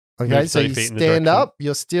 Okay, Move so 30 you feet in the stand direction. up.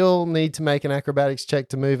 You still need to make an acrobatics check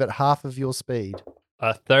to move at half of your speed.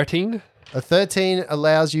 13. A 13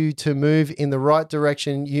 allows you to move in the right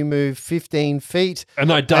direction. You move 15 feet,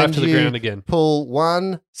 And I dive And to the you- ground again. pull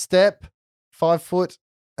 1 step, 5 foot,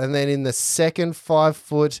 and then in the second 5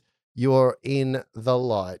 foot, you're in the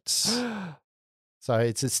lights. So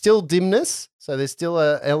it's still dimness. So there's still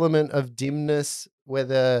an element of dimness where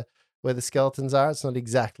the skeletons are. It's not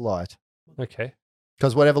exact light Okay.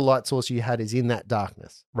 because whatever light source you had is in that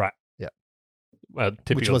darkness.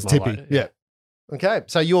 Tippy Which was my Tippy. light, Yeah. Okay,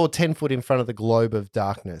 so you're 10 foot in front of the globe of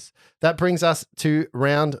darkness. That brings us to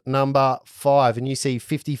round number 5, and you see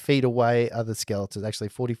 50 feet away are the skeletons. Actually,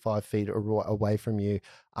 45 feet away from you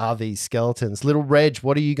are these skeletons. Little Reg,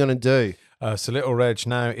 what are you going to do? So little Reg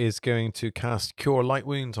now is going to cast Cure Light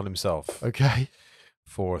Wounds on himself Okay.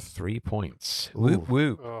 for 3 points. Ooh. Woo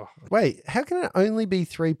woo. Oh, Wait, how can it only be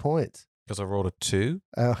 3 points? Because I rolled a 2.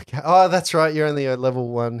 Okay. Oh, that's right. You're only a level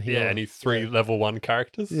 1 here. yeah, and he's 3 level 1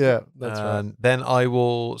 characters. Yeah, that's right. And then I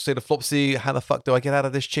will say to Flopsy, how the fuck do I get out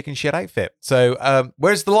of this chicken shit outfit? So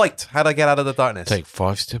where's the light? How do I get out of the darkness? Take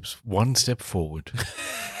 5 steps, 1 step forward.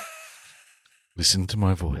 Listen to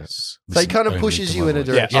my voice. So he Listen kind of only pushes to you my in a voice.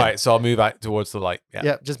 Yeah, direction. all right. So I'll move out towards the light. Yeah.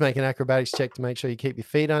 Yep, just make an acrobatics check to make sure you keep your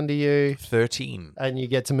feet under you. 13. And you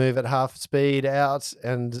get to move at half speed out.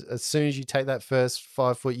 And as soon as you take that first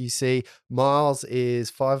 5 foot, you see Miles is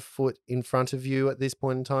 5 foot in front of you at this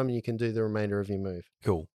point in time, and you can do the remainder of your move.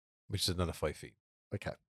 Cool. Which is another 5 feet.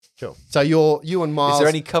 Okay, cool. So you and Miles Is there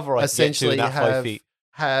any cover I can get to essentially in that 5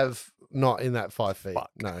 have feet? not in that 5 feet. Fuck.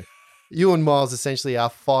 No. You and Miles essentially are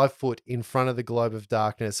 5 foot in front of the globe of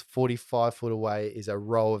darkness. 45 foot away is a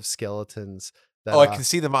row of skeletons. That Oh, I are- can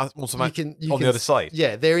see them you automatically can on the other side.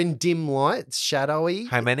 Yeah, they're in dim light, it's shadowy.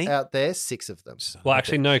 How many? out there? 6 of them. Well,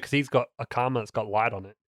 actually, no, because he's got a karma that's got light on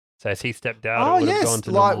it. So as he stepped out, Oh it would have yes, gone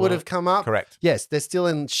to light normal would have come up. Correct. Yes, they're still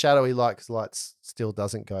in shadowy light because light still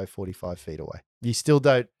doesn't go 45 feet away. You still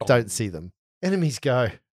Oh. don't see them. Enemies go.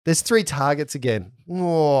 There's 3 targets again.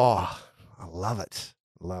 Oh, I love it.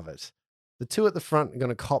 Love it. The 2 at the front are going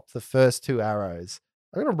to cop the first 2 arrows.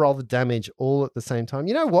 I'm going to roll the damage all at the same time.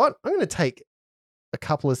 You know what? I'm going to take a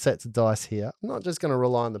couple of sets of dice here. I'm not just going to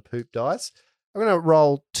rely on the poop dice. I'm going to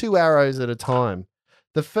roll 2 arrows at a time.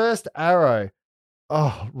 The first arrow,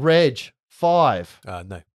 Reg, 5.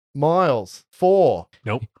 No. Miles, 4.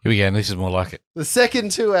 Here we go. This is more like it. The second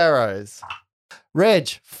 2 arrows, Reg,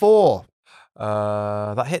 4.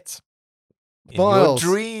 That hits. In Miles,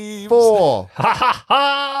 your dreams. 4. Ha ha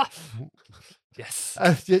ha! Yes.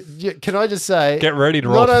 Can I just say, Get ready to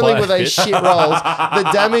roll. not only were flash, they bitch. shit rolls, the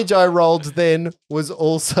damage I rolled then was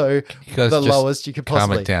also You guys the just lowest you could calm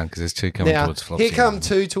possibly. it down because there's 2 coming Now, towards Flopsy. here come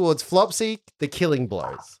 2 towards Flopsy, the killing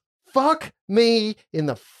blows. Fuck me in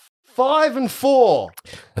the 5 and 4.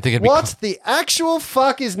 I think it'd be. What the actual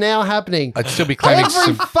fuck is now happening? I'd still be claiming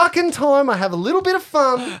Every some. fucking time I have a little bit of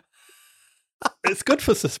fun. It's good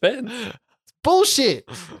for suspense. Bullshit.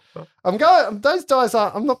 I'm going. Those dice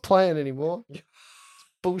are. I'm not playing anymore. It's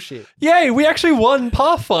bullshit. Yay, we actually won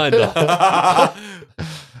Pathfinder.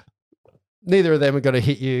 Neither of them are going to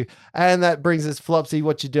hit you, and that brings us Flopsy.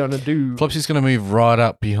 What you going to do? Flopsy's going to move right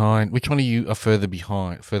up behind. Which one of you are further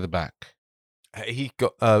behind? Further back? He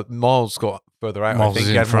got Miles got further out. Miles I think is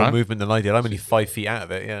he in had more front. movement than I did. I'm only 5 feet out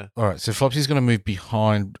of it. Yeah. All right. So Flopsy's going to move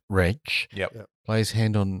behind Reg. Yep. Lay his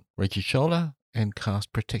hand on Reg's shoulder and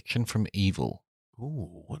cast protection from evil.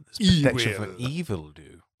 Ooh, what does protection from evil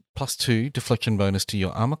do? +2 deflection bonus to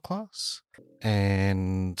your armor class,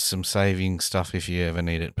 and some saving stuff if you ever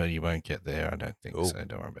need it, but you won't get there. I don't think Cool. so.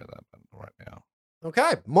 Don't worry about that right now.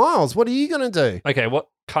 Okay, Miles. What are you going to do? Okay, what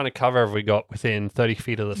kind of cover have we got within 30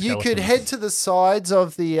 feet of the You skeletons? could head to the sides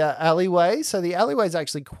of the alleyway. So the alleyway is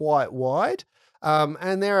actually quite wide,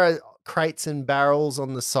 and there are crates and barrels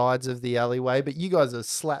on the sides of the alleyway. But you guys are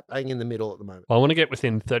slap bang in the middle at the moment. Well, I want to get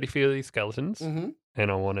within 30 feet of these skeletons, Mm-hmm.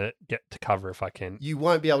 and I want to get to cover if I can. You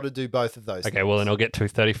won't be able to do both of those. Okay, well, then I'll get to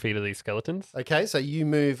 30 feet of these skeletons. Okay, so you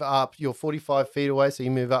move up. You're 45 feet away, so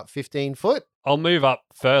you move up 15 foot. I'll move up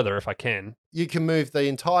further if I can. You can move the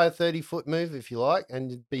entire 30-foot move if you like,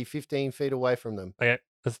 and you'd be 15 feet away from them. Okay,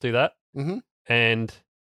 let's do that. Mm-hmm. And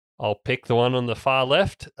I'll pick the one on the far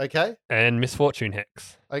left Okay, and Misfortune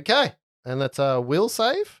Hex. okay, and that's a will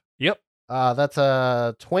save. Yep. That's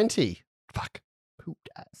a 20. Fuck. Poop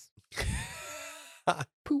dice.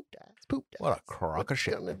 Poop dice. Poop dice. What a crock of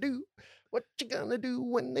shit. What you gonna do? What you gonna do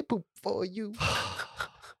when they poop for you?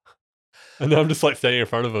 And then I'm just like standing in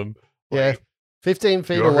front of him. Yeah, 15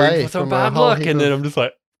 feet You're away in for some from a bad whole luck. heap And then of- I'm just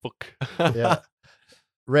like, fuck. yeah.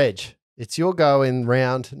 Reg, it's your go in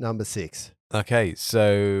round number 6. Okay,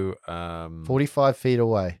 so 45 feet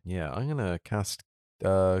away. yeah, I'm gonna cast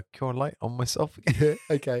Cure Light on myself again.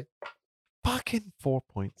 Okay. Fucking 4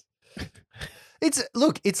 points.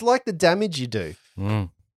 It's like the damage you do. Mm.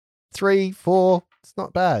 3, 4. It's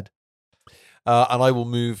not bad. And I will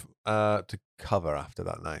move to cover after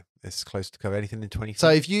that now. It's close to cover. Anything in 20 feet? So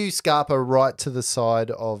if you scarper right to the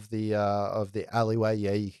side of the alleyway,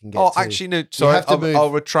 yeah, you can get. Oh, to- actually, no. Sorry, have to move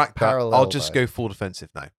I'll retract that. parallel, I'll just though. go full defensive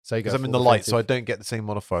now. so you go Because I'm in full the light, so I defensive. don't get the same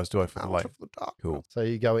modifiers, do I, for the Out light? of the dark. Cool. So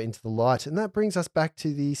you go into the light, and that brings us back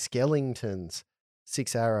to the skeletons.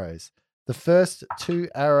 6 arrows. The first 2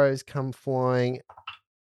 arrows come flying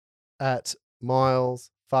at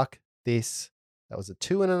Miles. Fuck this. That was a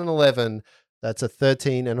 2 and an 11. That's a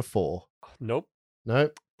 13 and a 4. Nope.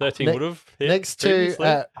 Nope. 13 Ne- would have hit. Next to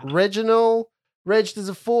previously. Reginald. Reg, does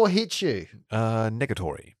a 4 hit you?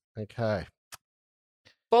 Negatory. Okay.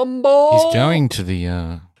 Bumble. He's going to the.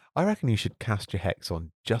 I reckon you should cast your hex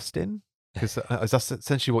on Justin. Because that's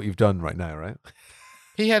essentially what you've done right now, right?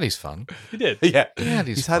 He had his fun. He did. Yeah. He had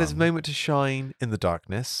his He's had his fun. moment to shine in the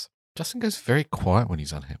darkness. Justin goes very quiet when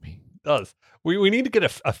he's unhappy. Does. We need to get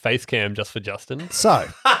a face cam just for Justin. So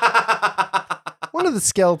one of the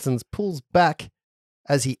skeletons pulls back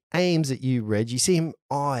as he aims at you, Reg. You see him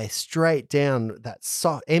eye straight down that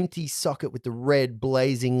empty socket with the red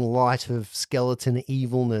blazing light of skeleton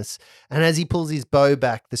evilness. And as he pulls his bow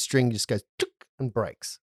back, the string just goes tuk and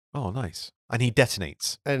breaks. Oh, nice. And he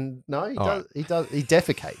detonates. And no, he All he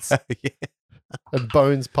defecates Yeah. and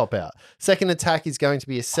bones pop out. Second attack is going to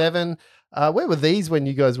be a 7. Where were these when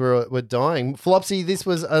you guys were dying? Flopsy, this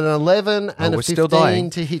was an 11 and a we're still 15 dying.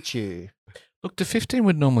 to hit you. Look, the 15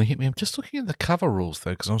 would normally hit me. I'm just looking at the cover rules,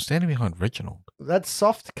 though, because I'm standing behind Reginald. That's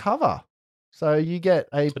soft cover. So you get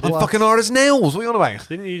a But They're plus. fucking hard as nails. What are you on about?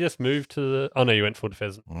 Didn't you just move to the... Oh, no, you went full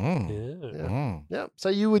defense. Mm. Yeah. Mm. Yeah. So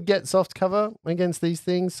you would get soft cover against these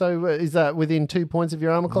things. So is that within 2 points of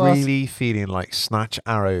your armor class? Really feeling like Snatch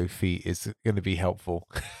Arrow feat is going to be helpful.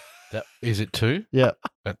 Is it 2? Yeah.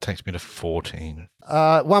 That takes me to 14.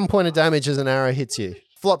 1 point of damage as an arrow hits you.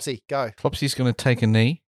 Flopsy, go. Flopsy's going to take a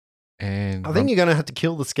knee. And I think you're going to have to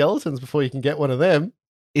kill the skeletons before you can get one of them.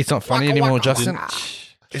 it's not funny anymore, Justin. Didn't-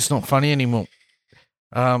 It's not funny anymore.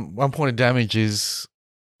 1 point of damage is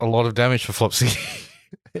a lot of damage for Flopsy.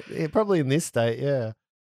 Yeah, probably in this state, yeah.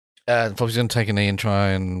 Flopsy's going to take a knee and try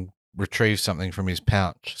and retrieve something from his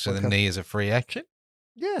pouch. So the Okay. knee is a free action,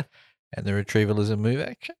 Yeah. and the retrieval is a move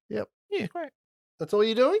action. Yep. Yeah, great. That's all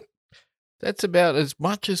you're doing? That's about as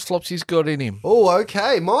much as Flopsy's got in him. Oh,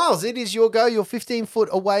 okay. Miles, it is your go. You're 15 foot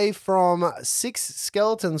away from 6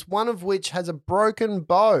 skeletons, one of which has a broken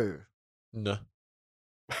bow. No.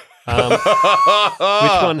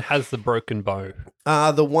 Which one has the broken bow?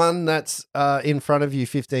 The one that's in front of you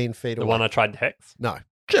 15 feet The away. one I tried to hex? No.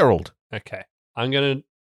 Gerald. Okay. I'm going to,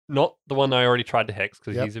 not the one I already tried to hex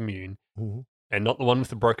because Yep. he's immune, Mhm. and not the one with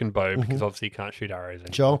the broken bow because obviously he can't shoot arrows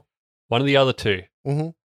anymore. Joel. One of the other two. Mm-hmm.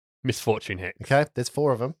 Misfortune hex. Okay, there's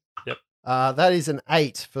 4 of them. Yep. That is an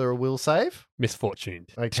 8 for a will save. Misfortuned.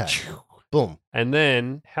 Okay. Boom. And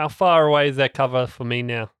then, how far away is that cover for me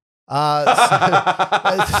now?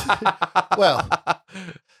 Well,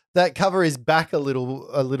 that cover is back a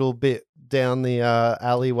little bit down the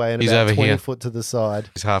alleyway and He's about over 20 here. foot to the side.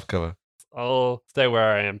 He's half cover. I'll stay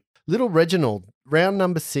where I am. Little Reginald, round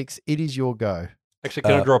number 6, it is your go. Actually,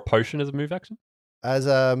 can I draw a potion as a move action? As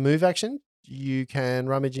a move action, you can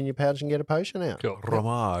rummage in your pouch and get a potion out. Cool.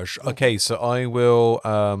 Ramage. Okay, so I will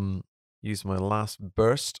use my last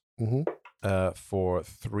burst Mhm. for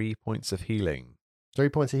 3 points of healing. 3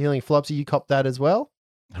 points of healing. Flopsy, you cop that as well.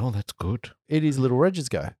 Oh, that's good. It is Little Reg's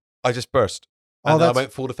go. I just burst. Oh, And then I that's-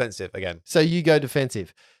 went full defensive again. So you go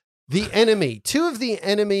defensive. The enemy, 2 of the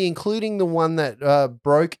enemy, including the one that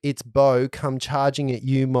broke its bow, come charging at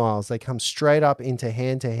you, Miles. They come straight up into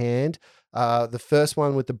hand to hand. The first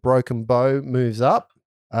one with the broken bow moves up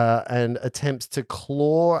and attempts to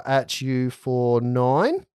claw at you for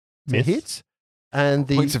 9 to Miss. hit. And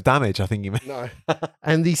the Points of damage, I think you meant. no,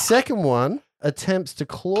 and the second one attempts to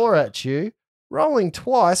claw at you, rolling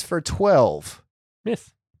twice for a 12.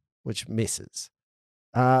 Miss. Which misses.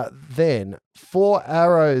 Then 4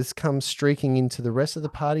 arrows come streaking into the rest of the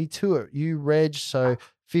party. 2 at you, Reg, so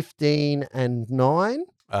 15 and 9.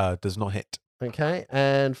 Does not hit. Okay.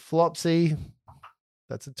 And Flopsy,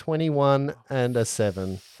 that's a 21 and a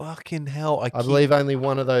 7. Fucking hell. I believe only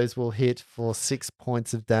one of those will hit for 6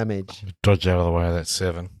 points of damage. Dodge out of the way of that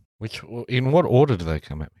 7. In what order do they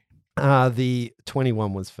come at me? The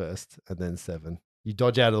 21 was first and then 7. You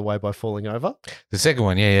dodge out of the way by falling over. The second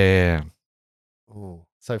one, yeah. Oh,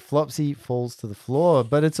 so Flopsy falls to the floor,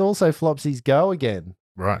 but it's also Flopsy's go again.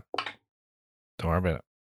 Right. Don't worry about it.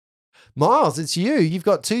 Miles, it's you. You've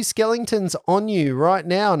got 2 skeletons on you right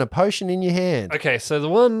now and a potion in your hand. Okay, so the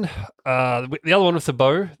one, the other one with the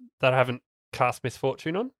bow that I haven't cast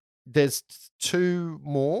Misfortune on. There's 2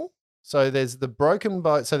 more. So there's the broken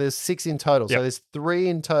bow. So there's 6 in total. So Yep. there's 3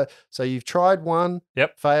 in total. So you've tried one,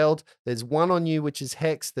 Yep. failed. There's 1 on you, which is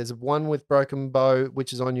hex. There's 1 with broken bow,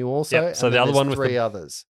 which is on you also. Yep, so and the then other there's one with 3 the-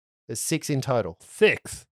 others. There's 6 in total.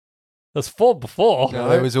 6. There's 4 before. No.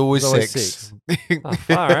 there was always There's always 6. Oh,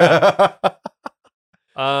 far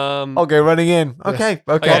out. Okay, running in. Okay,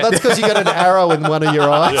 okay. Oh, that's because you got an arrow in one of your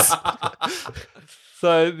eyes.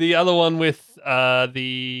 So the other one with one of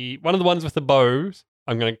the ones with the bows,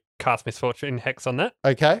 I'm going to cast Misfortune Hex on that.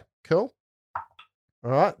 Okay, cool.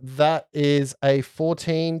 All right, that is a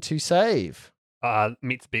 14 to save.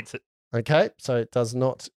 Beats it. Okay, so it does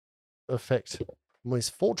not affect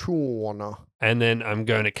misfortune. And then I'm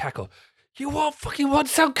going to cackle. You won't fucking want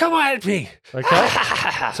some, come at me. Okay,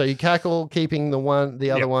 so you cackle, keeping the other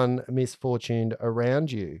Yep. one misfortuned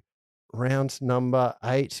around you. Round number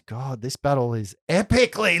 8. God, this battle is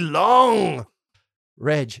epically long.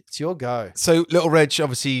 Reg, it's your go. So little Reg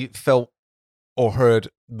obviously felt or heard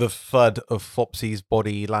the thud of Flopsy's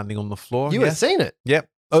body landing on the floor. You have seen it. Yep.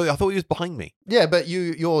 Oh, I thought he was behind me. Yeah, but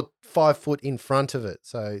you're 5 foot in front of it,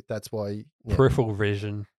 so that's why Peripheral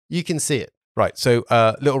vision. you can see it. Right. So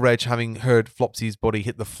little Reg, having heard Flopsy's body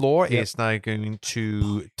hit the floor, Yep. is now going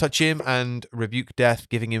to touch him and rebuke death,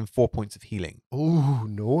 giving him 4 points of healing. Ooh,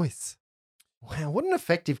 nice. Wow, what an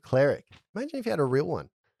effective cleric. Imagine if you had a real one.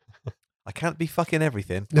 I can't be fucking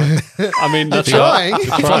everything. I mean, You're that's trying.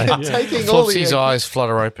 You're trying, yeah. Taking all Flopsy's the eyes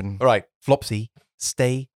flutter open. All right, Flopsy,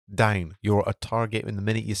 stay down. You're a target in the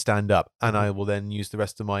minute you stand up, and I will then use the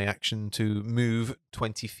rest of my action to move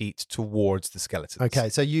 20 feet towards the skeletons. Okay,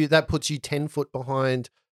 so that puts you 10 foot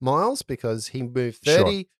behind Miles because he moved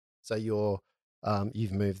 30. So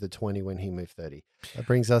you've moved the 20 when he moved 30. That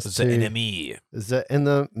brings us The to enemy. the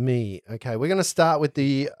enemy. Okay, we're going to start with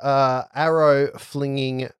the arrow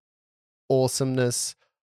flinging awesomeness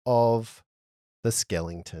of the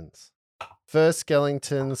skeletons. First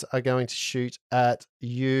skeletons are going to shoot at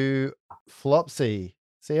you, Flopsy.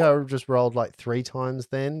 See how I just rolled like 3 times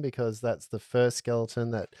then because that's the first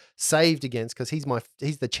skeleton that saved against because he's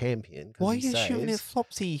the champion. 'cause Why are he you shooting at saves.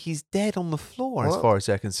 Flopsy? He's dead on the floor, as What? far as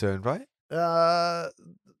they're concerned, right?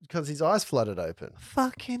 Because his eyes flooded open.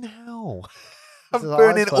 Fucking hell. His I'm eyes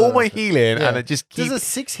burning flooded all my open. healing, Yeah. and I just Does keep a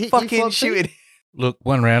 6 hit you, fucking Flopsy? shooting. Look,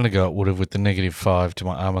 one round ago it would have with the -5 to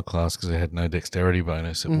my armor class because I had no dexterity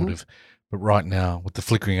bonus. It Mhm. would have, but right now with the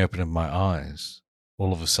flickering open of my eyes,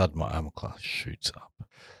 all of a sudden my armor class shoots up.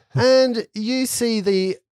 And you see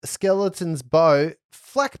the skeleton's bow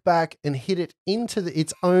flack back and hit it into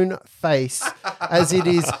its own face as it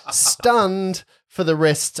is stunned for the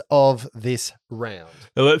rest of this round.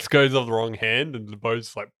 The let's goes off the wrong hand and the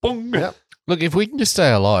bow's like, boom. Yep. Look, if we can just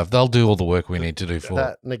stay alive, they'll do all the work we need to do for it.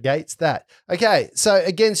 That negates that. Okay, so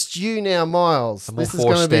against you now, Miles. I'm all This is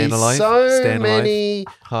for going to be staying alive, so staying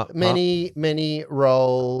alive. many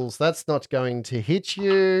rolls. That's not going to hit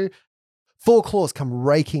you. 4 claws come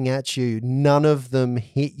raking at you. None of them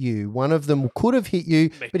hit you. One of them could have hit you,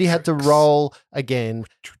 but he had to roll again,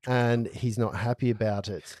 and he's not happy about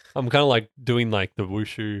it. I'm kind of like doing like the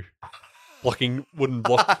wushu blocking wooden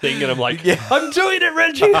block thing, and I'm like, Yeah. I'm doing it,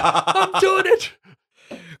 Reggie. I'm doing it.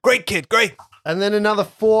 Great kid, great. And then another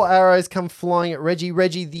 4 arrows come flying at Reggie.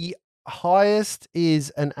 Reggie, the highest is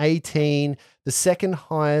an 18. The second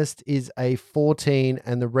highest is a 14,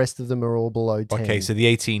 and the rest of them are all below 10. Okay, so the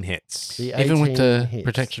 18 hits. The Even with 18 the hits.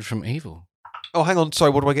 protection from evil. Oh, hang on.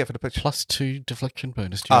 Sorry, what do I get for the picture? +2 deflection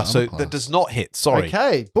bonus to your So armor that class. does not hit. Sorry.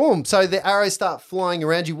 Okay, boom. So the arrows start flying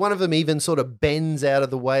around you. One of them even sort of bends out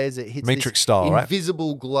of the way as it hits Matrix this style, right?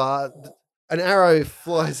 invisible glass. An arrow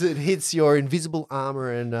flies, it hits your invisible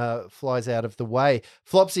armor and flies out of the way.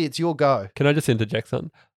 Flopsy, it's your go. Can I just interject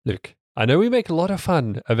something? Look, I know we make a lot of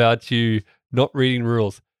fun about you not reading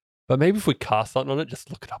rules, but maybe if we cast something on it, just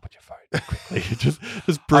look it up on your phone quickly. just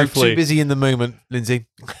I'm briefly. too busy in the moment, Lindsay.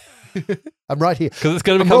 I'm right here. Because it's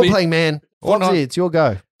going to I'm become... role playing, man. Or not. Flopsy, it's your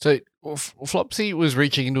go. So Flopsy was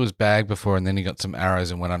reaching into his bag before, and then he got some arrows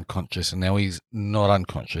and went unconscious, and now he's not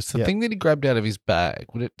unconscious. The Yeah. thing that he grabbed out of his bag,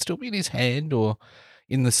 would it still be in his hand or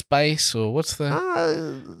in the space, or what's the?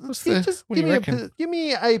 Just what do give you me reckon? give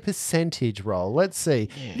me a percentage roll. Let's see.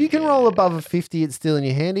 If you can roll above a 50, it's still in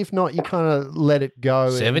your hand. If not, you kind of let it go.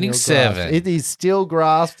 in your 77. grasp. It is still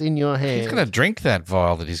grasped in your hand. He's gonna drink that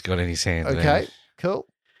vial that he's got in his hand. then. Okay, cool.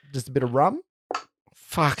 Just a bit of rum.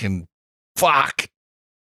 Fucking fuck.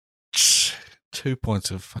 2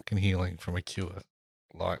 points of fucking healing from a cure.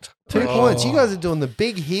 Light. 2 Oh. points. You guys are doing the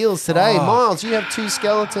big heals today. Oh. Miles, you have 2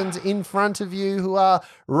 skeletons in front of you who are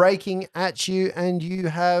raking at you, and you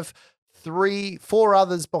have 4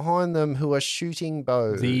 others behind them who are shooting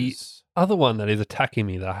bows. The other one that is attacking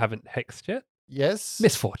me that I haven't hexed yet, Yes.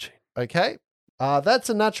 misfortune. Okay. That's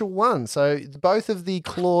a natural 1. So both of the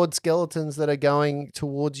clawed skeletons that are going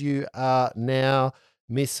towards you are now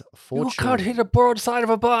misfortune. You can't hit a broadside of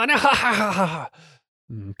a barn.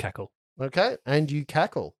 Cackle. Okay. And you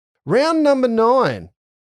cackle. Round number 9.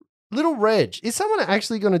 Little Reg. Is someone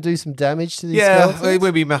actually going to do some damage to these Yeah, skeletons? it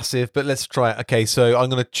won't be massive, but let's try it. Okay, so I'm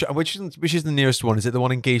going to... which is the nearest one? Is it the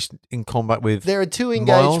one engaged in combat with... There are 2 engaged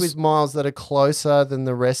Miles? with Miles that are closer than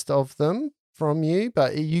the rest of them from you,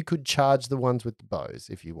 but you could charge the ones with the bows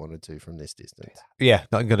if you wanted to from this distance. Yeah,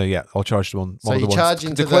 I'm going to... Yeah, I'll charge the one. So one of you the charge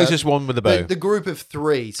ones, into the closest one with the bow. The group of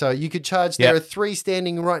 3. So you could charge. Yep. There are 3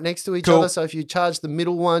 standing right next to each Cool. other. So if you charge the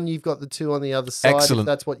middle one, you've got the 2 on the other side. Excellent. If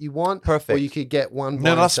that's what you want. Perfect. Or you could get one.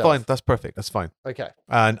 No, by that's yourself. fine. That's perfect. That's fine. Okay.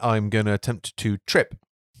 And I'm going to attempt to trip.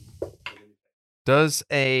 Does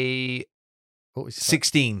a What was your-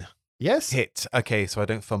 16 Yes. hit? Okay, so I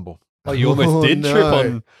don't fumble. Oh, you almost Oh, did trip no.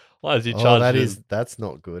 on... Why as you Oh, charged that's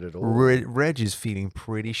not good at all. Reg is feeling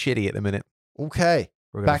pretty shitty at the minute. Okay.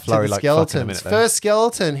 We're Back to flurry the like fuck in a skeletons. minute, though. First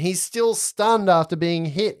skeleton, he's still stunned after being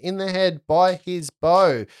hit in the head by his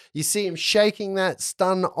bow. You see him shaking that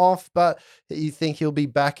stun off, but you think he'll be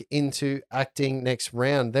back into acting next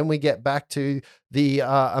round. Then we get back to the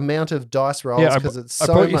amount of dice rolls Yeah, because it's I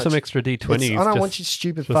so brought you much. some extra D20s. I don't just- want your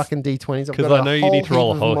stupid just- fucking D20s. I've 'cause got I know a you whole need to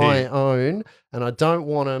roll a heap whole of my heap. own, and I don't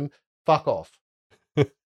want them. Fuck off.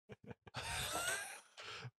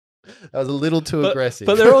 That was a little too aggressive.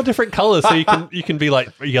 But they're all different colors, so you can be like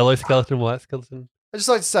a yellow skeleton, white skeleton. I just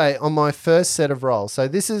like to say on my first set of rolls. So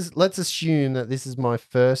this is, let's assume that this is my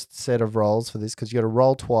first set of rolls for this because you got to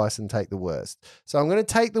roll twice and take the worst. So I'm going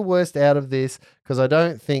to take the worst out of this because I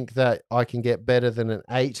don't think that I can get better than an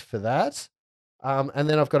 8 for that. And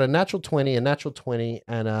then I've got a natural 20, a natural 20,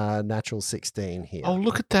 and a natural 16 here. Oh,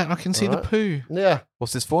 look at that! I can see the Right. poo. Yeah.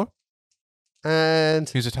 What's this for? And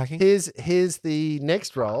Who's attacking? here's the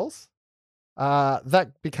next rolls.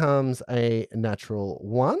 That becomes a natural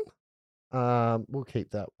 1. We'll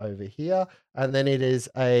keep that over here. And then it is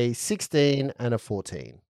a 16 and a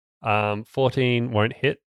 14. 14 won't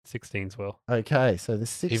hit. 16s will. Okay, so the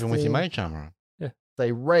 16. Even with your mage armor on.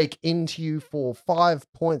 They rake into you for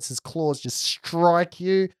 5 points as claws just strike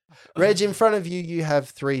you. Reg, in front of you, you have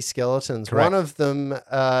 3 skeletons. Correct. One of them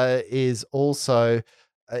is also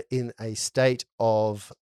in a state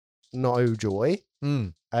of no joy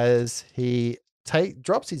Mm, as he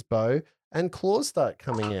drops his bow and claws start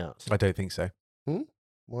coming out. I don't think so.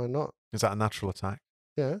 Why not? Is that a natural attack?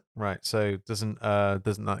 Yeah. Right. So doesn't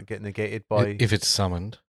that get negated by? If it's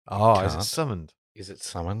summoned. Oh, is it can't. summoned? Is it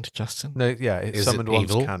summoned, Justin? No. Yeah. It's Is it summoned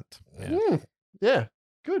ones evil? can't. Yeah. Yeah.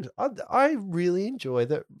 Good. I really enjoy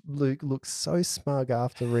that Luke looks so smug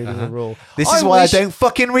after reading the rule. This I is why wish- I don't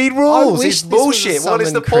fucking read I rules. wish It's this was a bullshit. What is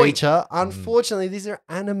the summoned point? creature. Unfortunately, these are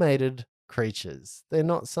animated creatures. They're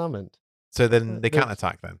not summoned. So then they They're- can't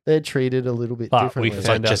attack then. They're treated a little bit But we differently. It's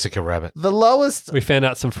found like out- Jessica Rabbit. The lowest We found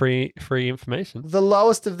out some free information. the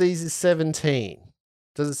lowest of these is 17.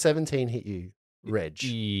 Does a 17 hit you, Reg?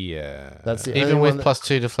 Yeah. That's the only Even one with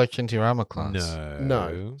 +2 deflection to your armor class.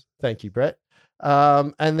 No. Thank you, Brett.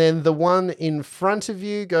 And then the one in front of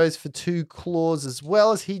you goes for 2 claws as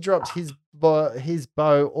well as he dropped his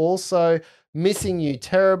bow also, missing you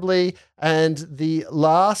terribly. And the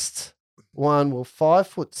last one will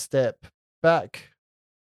 5-foot step back.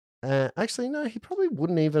 Actually, no, he probably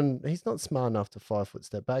wouldn't even. He's not smart enough to 5-foot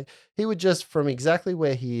step back. He would just, from exactly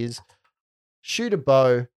where he is, shoot a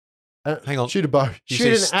bow. Hang on. Shoot a bow. You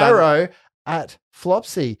Shoot say an arrow at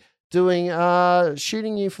Flopsy. Doing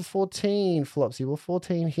shooting you for 14, Flopsy. Will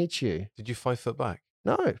 14 hit you? Did you 5 foot back?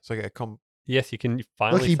 No. So I get a Yes, you can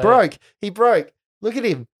finally. Look, he say it. broke. He broke. Look at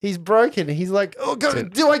him. He's broken. He's like, oh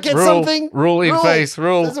god, do I get rule, something? Rule in Rule. face.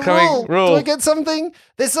 Rule There's a coming. rule. Do Rule. I get something?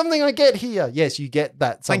 There's something I get here. Yes, you get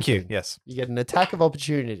that. Something. Thank you. Yes. You get an attack of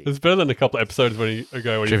opportunity. It's better than a couple of episodes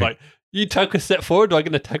ago when he's Jimmy. like, "You took a step forward. Do I get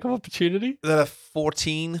an attack of opportunity?" Is that a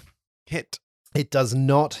 14 hit? It does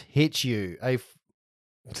not hit you.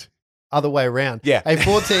 Other way around. Yeah. A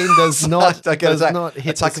 14 does not I get does attack- not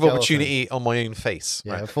hit Attack the of skeleton. opportunity on my own face.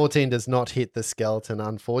 Yeah, Right. 14 does not hit the skeleton,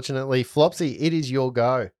 unfortunately. Flopsy, it is your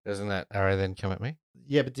go. Doesn't that arrow then come at me?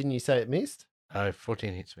 Yeah, but didn't you say it missed? Oh,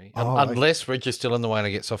 14 hits me. Oh, Unless Reg is still in the way and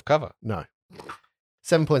I get soft cover. No.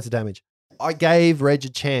 7 points of damage. I gave Reg a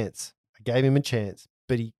chance. I gave him a chance,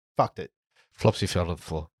 but he fucked it. Flopsy fell to the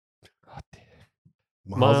floor.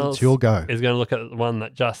 Miles, it's your go. Is going to look at the one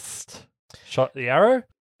that just shot the arrow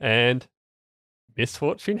and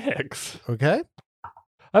Misfortune Hex. Okay. I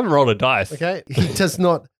haven't rolled a dice. Okay. He does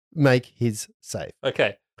not make his save.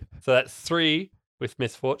 Okay. So that's 3 with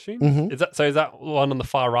Misfortune. Mhm. Is that one on the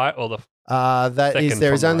far right or the? That is, Second there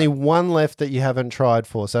from is the only right. one left that you haven't tried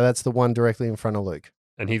for. So that's the one directly in front of Luke.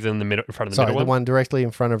 And he's in the middle, in front of the Sorry, middle the one directly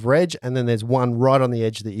in front of Reg. And then there's one right on the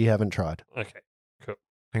edge that you haven't tried. Okay.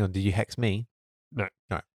 Hang on. Did you hex me?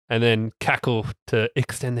 And then cackle to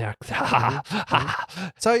extend the axe.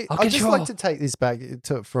 So I'll I'd get just you like all. to take this back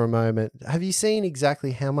for a moment. Have you seen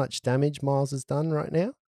exactly how much damage Miles has done right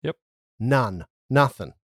now? Yep. None.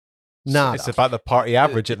 Nothing. Nada. It's about the party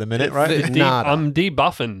average at the minute, right? Nada. I'm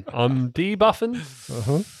debuffing.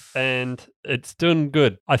 Uh-huh. And it's doing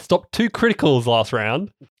good. I stopped 2 criticals last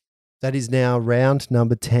round. That is now round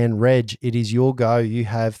number 10. Reg, it is your go. You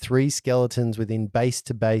have 3 skeletons within base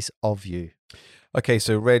to base of you. Okay,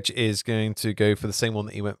 so Reg is going to go for the same one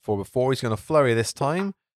that he went for before. He's going to flurry this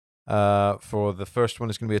time. For the first one,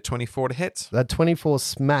 it's going to be a 24 to hit. That 24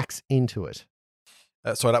 smacks into it.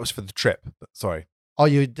 Sorry, that was for the trip. Sorry. Oh,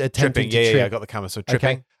 you attempted Tripping. to Yeah, trip. I got the camera. So tripping.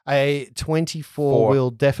 Okay. A 24 4. will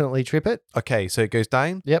definitely trip it. Okay, so it goes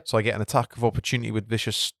down. Yep. So I get an attack of opportunity with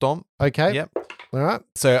Vicious Stomp. Okay. Yep. All right.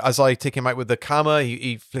 So as I take him out with the camera,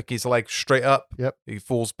 he flick his leg straight up. Yep. He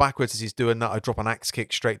falls backwards as he's doing that. I drop an axe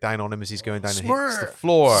kick straight down on him as he's going down and hits the Smurf.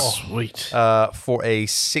 floor. Sweet. For a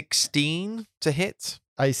 16 to hit.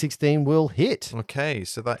 A 16 will hit. Okay,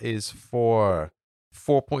 so that is for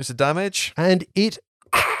 4 points of damage. And it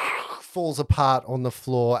falls apart on the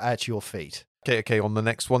floor at your feet. Okay. On the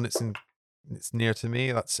next one, it's near to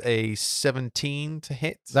me. That's a 17 to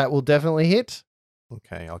hit. That will definitely hit.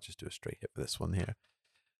 Okay, I'll just do a straight hit for this one here.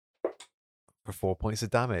 For 4 points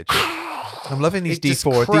of damage. I'm loving these It just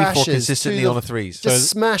D4. D4 crashes consistently to on the- the threes. Just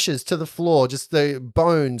smashes to the floor. Just the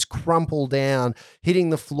bones crumple down,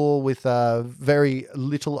 hitting the floor with very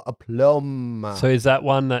little aplomb. So is that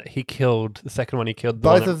one that he killed? The second one he killed. The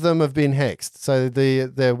Both one, of them have been hexed. So the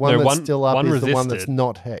one No, that's one- still up one is the one that's resisted.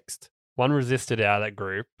 not hexed. one resisted out of that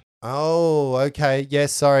group. Oh, okay.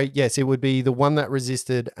 Yes, sorry. Yes, it would be the one that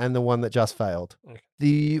resisted and the one that just failed. Okay.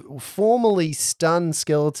 The formerly stunned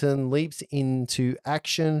skeleton leaps into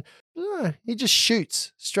action. He just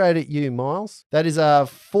shoots straight at you, Miles. That is a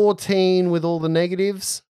 14 with all the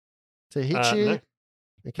negatives to hit you. No.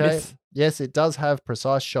 Okay. Miss. Yes, it does have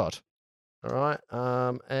precise shot. All right.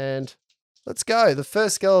 And let's go. The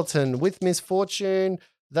first skeleton with misfortune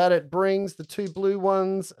that it brings, the 2 blue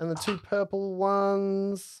ones and the 2 purple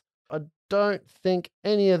ones. I don't think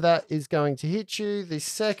any of that is going to hit you. The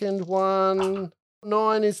second one,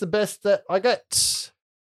 9 is the best that I get.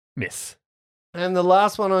 Miss. And the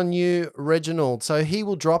last one on you, Reginald. So he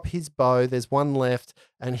will drop his bow. There's one left,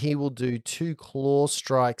 and he will do 2 claw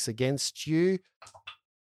strikes against you.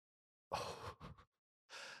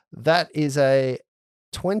 That is a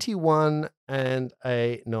 21 and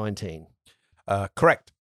a 19.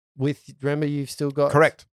 Correct. Remember, you've still got.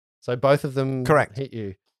 Correct. So both of them Correct. hit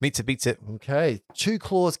you. Meets it, beats it. Okay. 2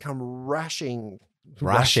 claws come rashing.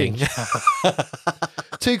 Rashing.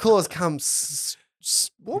 2 claws come.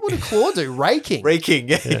 What would a claw do? Raking. Raking.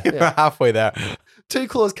 You're Yeah. halfway there. 2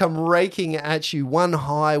 claws come raking at you, one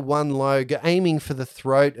high, one low, aiming for the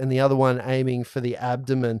throat, and the other one aiming for the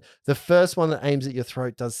abdomen. The first one that aims at your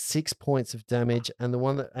throat does 6 points of damage, and the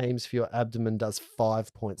one that aims for your abdomen does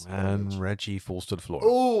 5 points of damage. And Reggie falls to the floor.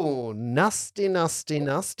 Oh, nasty, nasty,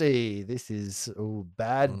 nasty. This is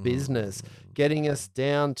bad business. Getting us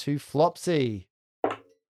down to Flopsy.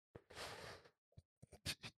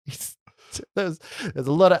 There's a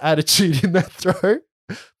lot of attitude in that throw.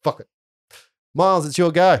 Fuck it. Miles, it's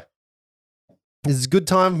your go. This is a good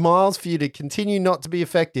time, Miles, for you to continue not to be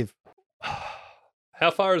effective.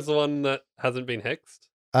 How far is the one that hasn't been hexed?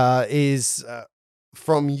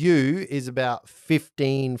 From you is about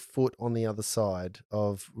 15 foot on the other side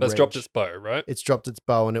of That's Reg. dropped its bow, right? It's dropped its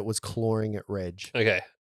bow and it was clawing at Reg. Okay.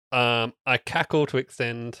 I cackle to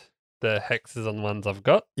extend the hexes on the ones I've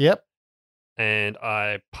got, Yep. and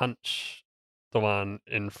I punch the one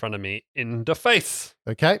in front of me in the face.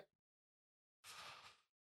 Okay.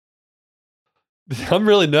 I'm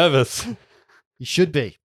really nervous. You should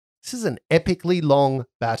be. This is an epically long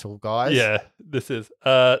battle, guys. Yeah, this is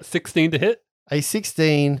 16 to hit. A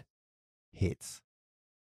 16 hits.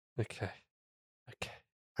 Okay. Okay.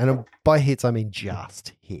 And by hits, I mean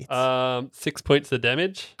just hits. 6 points of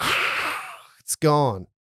damage. It's gone.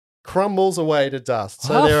 Crumbles away to dust.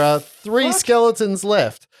 So Oh, there are 3 fuck. skeletons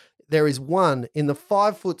left. There is one in the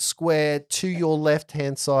 5-foot square to your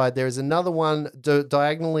left-hand side. There is another one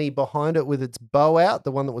diagonally behind it with its bow out,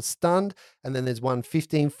 the one that was stunned. And then there's one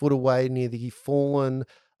 15 foot away near the fallen,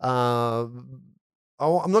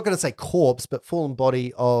 I'm not going to say corpse, but fallen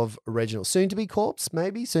body of Reginald. Soon to be corpse,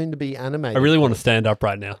 maybe? Soon to be animated. I really want to stand up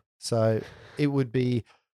right now. So it would be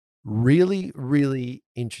really, really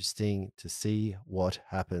interesting to see what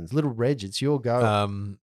happens. Little Reg, it's your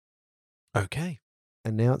go. Okay.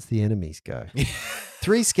 And now it's the enemy's go.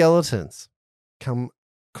 3 skeletons come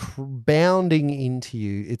bounding into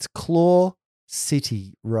you. It's Claw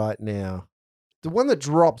City right now. The one that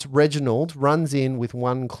dropped Reginald runs in with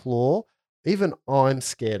 1 claw. Even I'm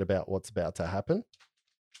scared about what's about to happen.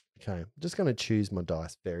 Okay, I'm just going to choose my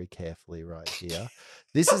dice very carefully right here.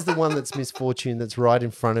 This is the one that's Misfortune that's right in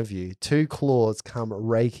front of you. 2 claws come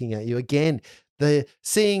raking at you. Again,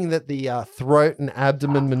 seeing that the throat and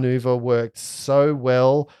abdomen maneuver worked so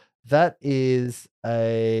well, that is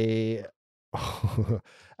and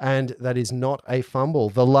that is not a fumble.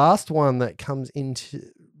 The last one that comes into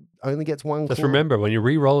only gets 1 Just claw. remember, when you're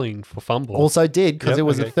re-rolling for fumble, Also did, because Yep, it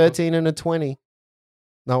was okay, a cool. 13 and a 20.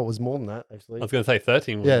 No, it was more than that, actually. I was going to say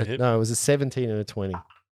 13 would Yeah, hit. no, it was a 17 and a 20.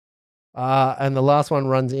 And the last one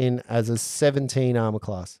runs in as a 17 armor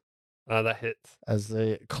class. That hits. As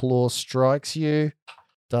the claw strikes you,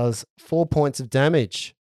 does 4 points of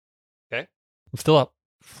damage. I'm still up.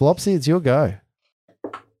 Flopsy, it's your go.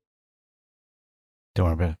 Don't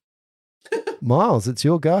worry about it. Miles, it's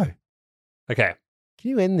your go. Okay. Can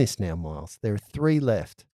you end this now, Miles? There are 3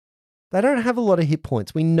 left. They don't have a lot of hit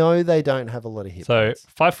points. We know they don't have a lot of hit So points.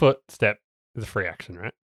 5-foot step is a free action,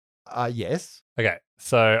 right? Yes. Okay.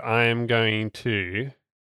 So I'm going to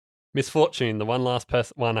Misfortune, the one last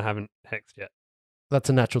one I haven't hexed yet. That's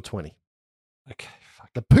a natural 20. Okay. Fuck.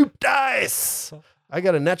 The poop dice. I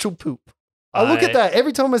got a natural poop. Oh, look at that.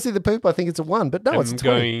 Every time I see the poop, I think it's a 1, but no, it's a I'm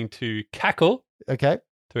 20. going to cackle Okay.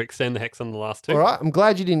 to extend the hex on the last 2. All right. I'm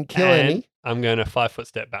glad you didn't kill and any. I'm going to 5-foot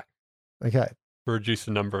step back Okay. to reduce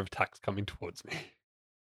the number of attacks coming towards me.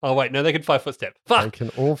 Oh, wait. No, they can 5-foot step. Fuck. They can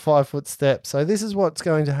all 5-foot step. So this is what's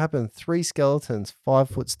going to happen. 3 skeletons,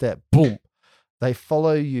 5-foot step. Boom. They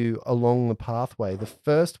follow you along the pathway. The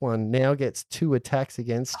first one now gets 2 attacks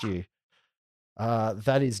against you.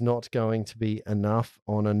 That is not going to be enough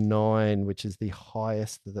on a 9, which is the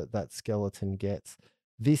highest that skeleton gets.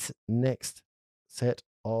 This next set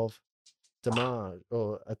of damage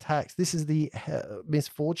or attacks. This is the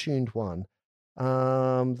misfortuned one.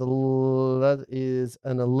 That is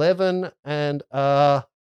an 11 and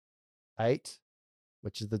 8,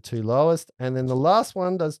 which is the 2 lowest, and then the last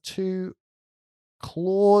one does 2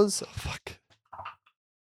 claws. Fuck.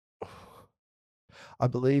 I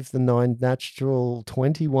believe the 9 natural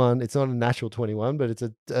 21. It's not a natural 21, but it's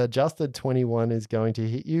a adjusted 21 is going to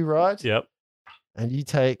hit you, right? Yep. And you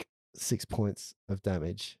take 6 points of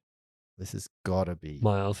damage. This has got to be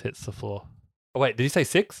Miles hits the floor. Oh, wait, did you say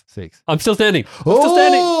 6? 6. I'm still standing. I'm still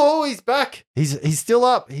standing. Oh, he's back. He's still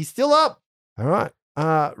up. He's still up. All right.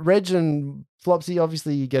 Reg and Flopsy,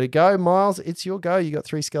 obviously you get a go. Miles, it's your go. You got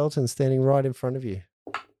 3 skeletons standing right in front of you.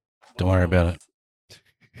 Don't worry about it.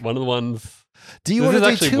 One of the ones. Do you This want is to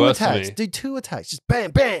do actually 2 worse for attacks? me. Do 2 attacks. Just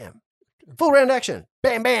bam, bam. Full round action.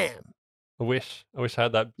 Bam, bam. I wish I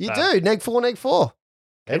had that. You do. Neg 4, neg 4.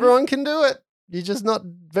 Everyone can do it. You're just not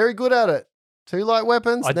very good at it. 2 light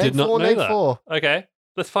weapons. I neg did not 4, know neg that. 4. Okay,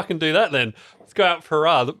 let's fucking do that then. Let's go out for a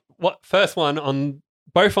ride. What first one on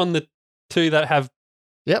both on the 2 that have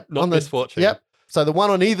Yep. not on the misfortune. Yep. So the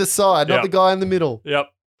one on either side, not Yep. the guy in the middle.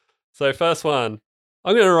 Yep. So first one,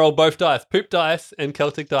 I'm going to roll both dice, poop dice and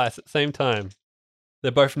Celtic dice at the same time.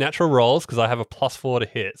 They're both natural rolls because I have a +4 to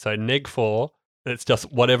hit. So neg 4, and it's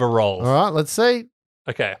just whatever rolls. All right, let's see.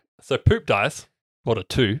 Okay, so poop dice, what a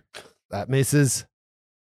 2, That misses.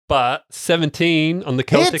 but 17 on the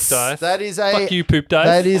Celtic Hits. dice. That is a Fuck you, poop dice.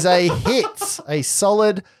 that is a hit. A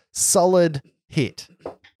solid hit.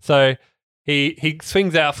 So he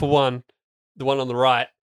swings out for one, the one on the right,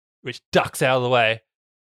 which ducks out of the way,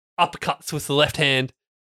 uppercuts with the left hand,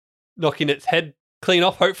 knocking its head clean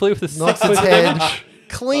off, hopefully, with a 6 Knocks points its of head damage.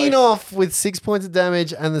 clean Nice. off with 6 points of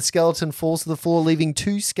damage, and the skeleton falls to the floor, leaving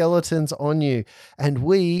 2 skeletons on you. And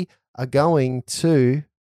we are going to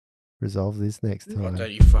resolve this next time.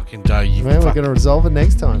 Don't you fucking dare, you Man, we're going to resolve it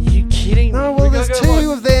next time. you kidding No, me? well, there's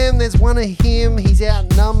 2 of them. There's one of him. He's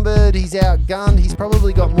outnumbered. He's outgunned. He's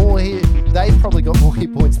probably got more hit. They've probably got more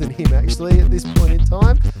hit points than him, actually, at this point in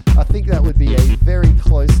time. I think that would be a very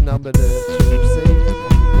close number to receive.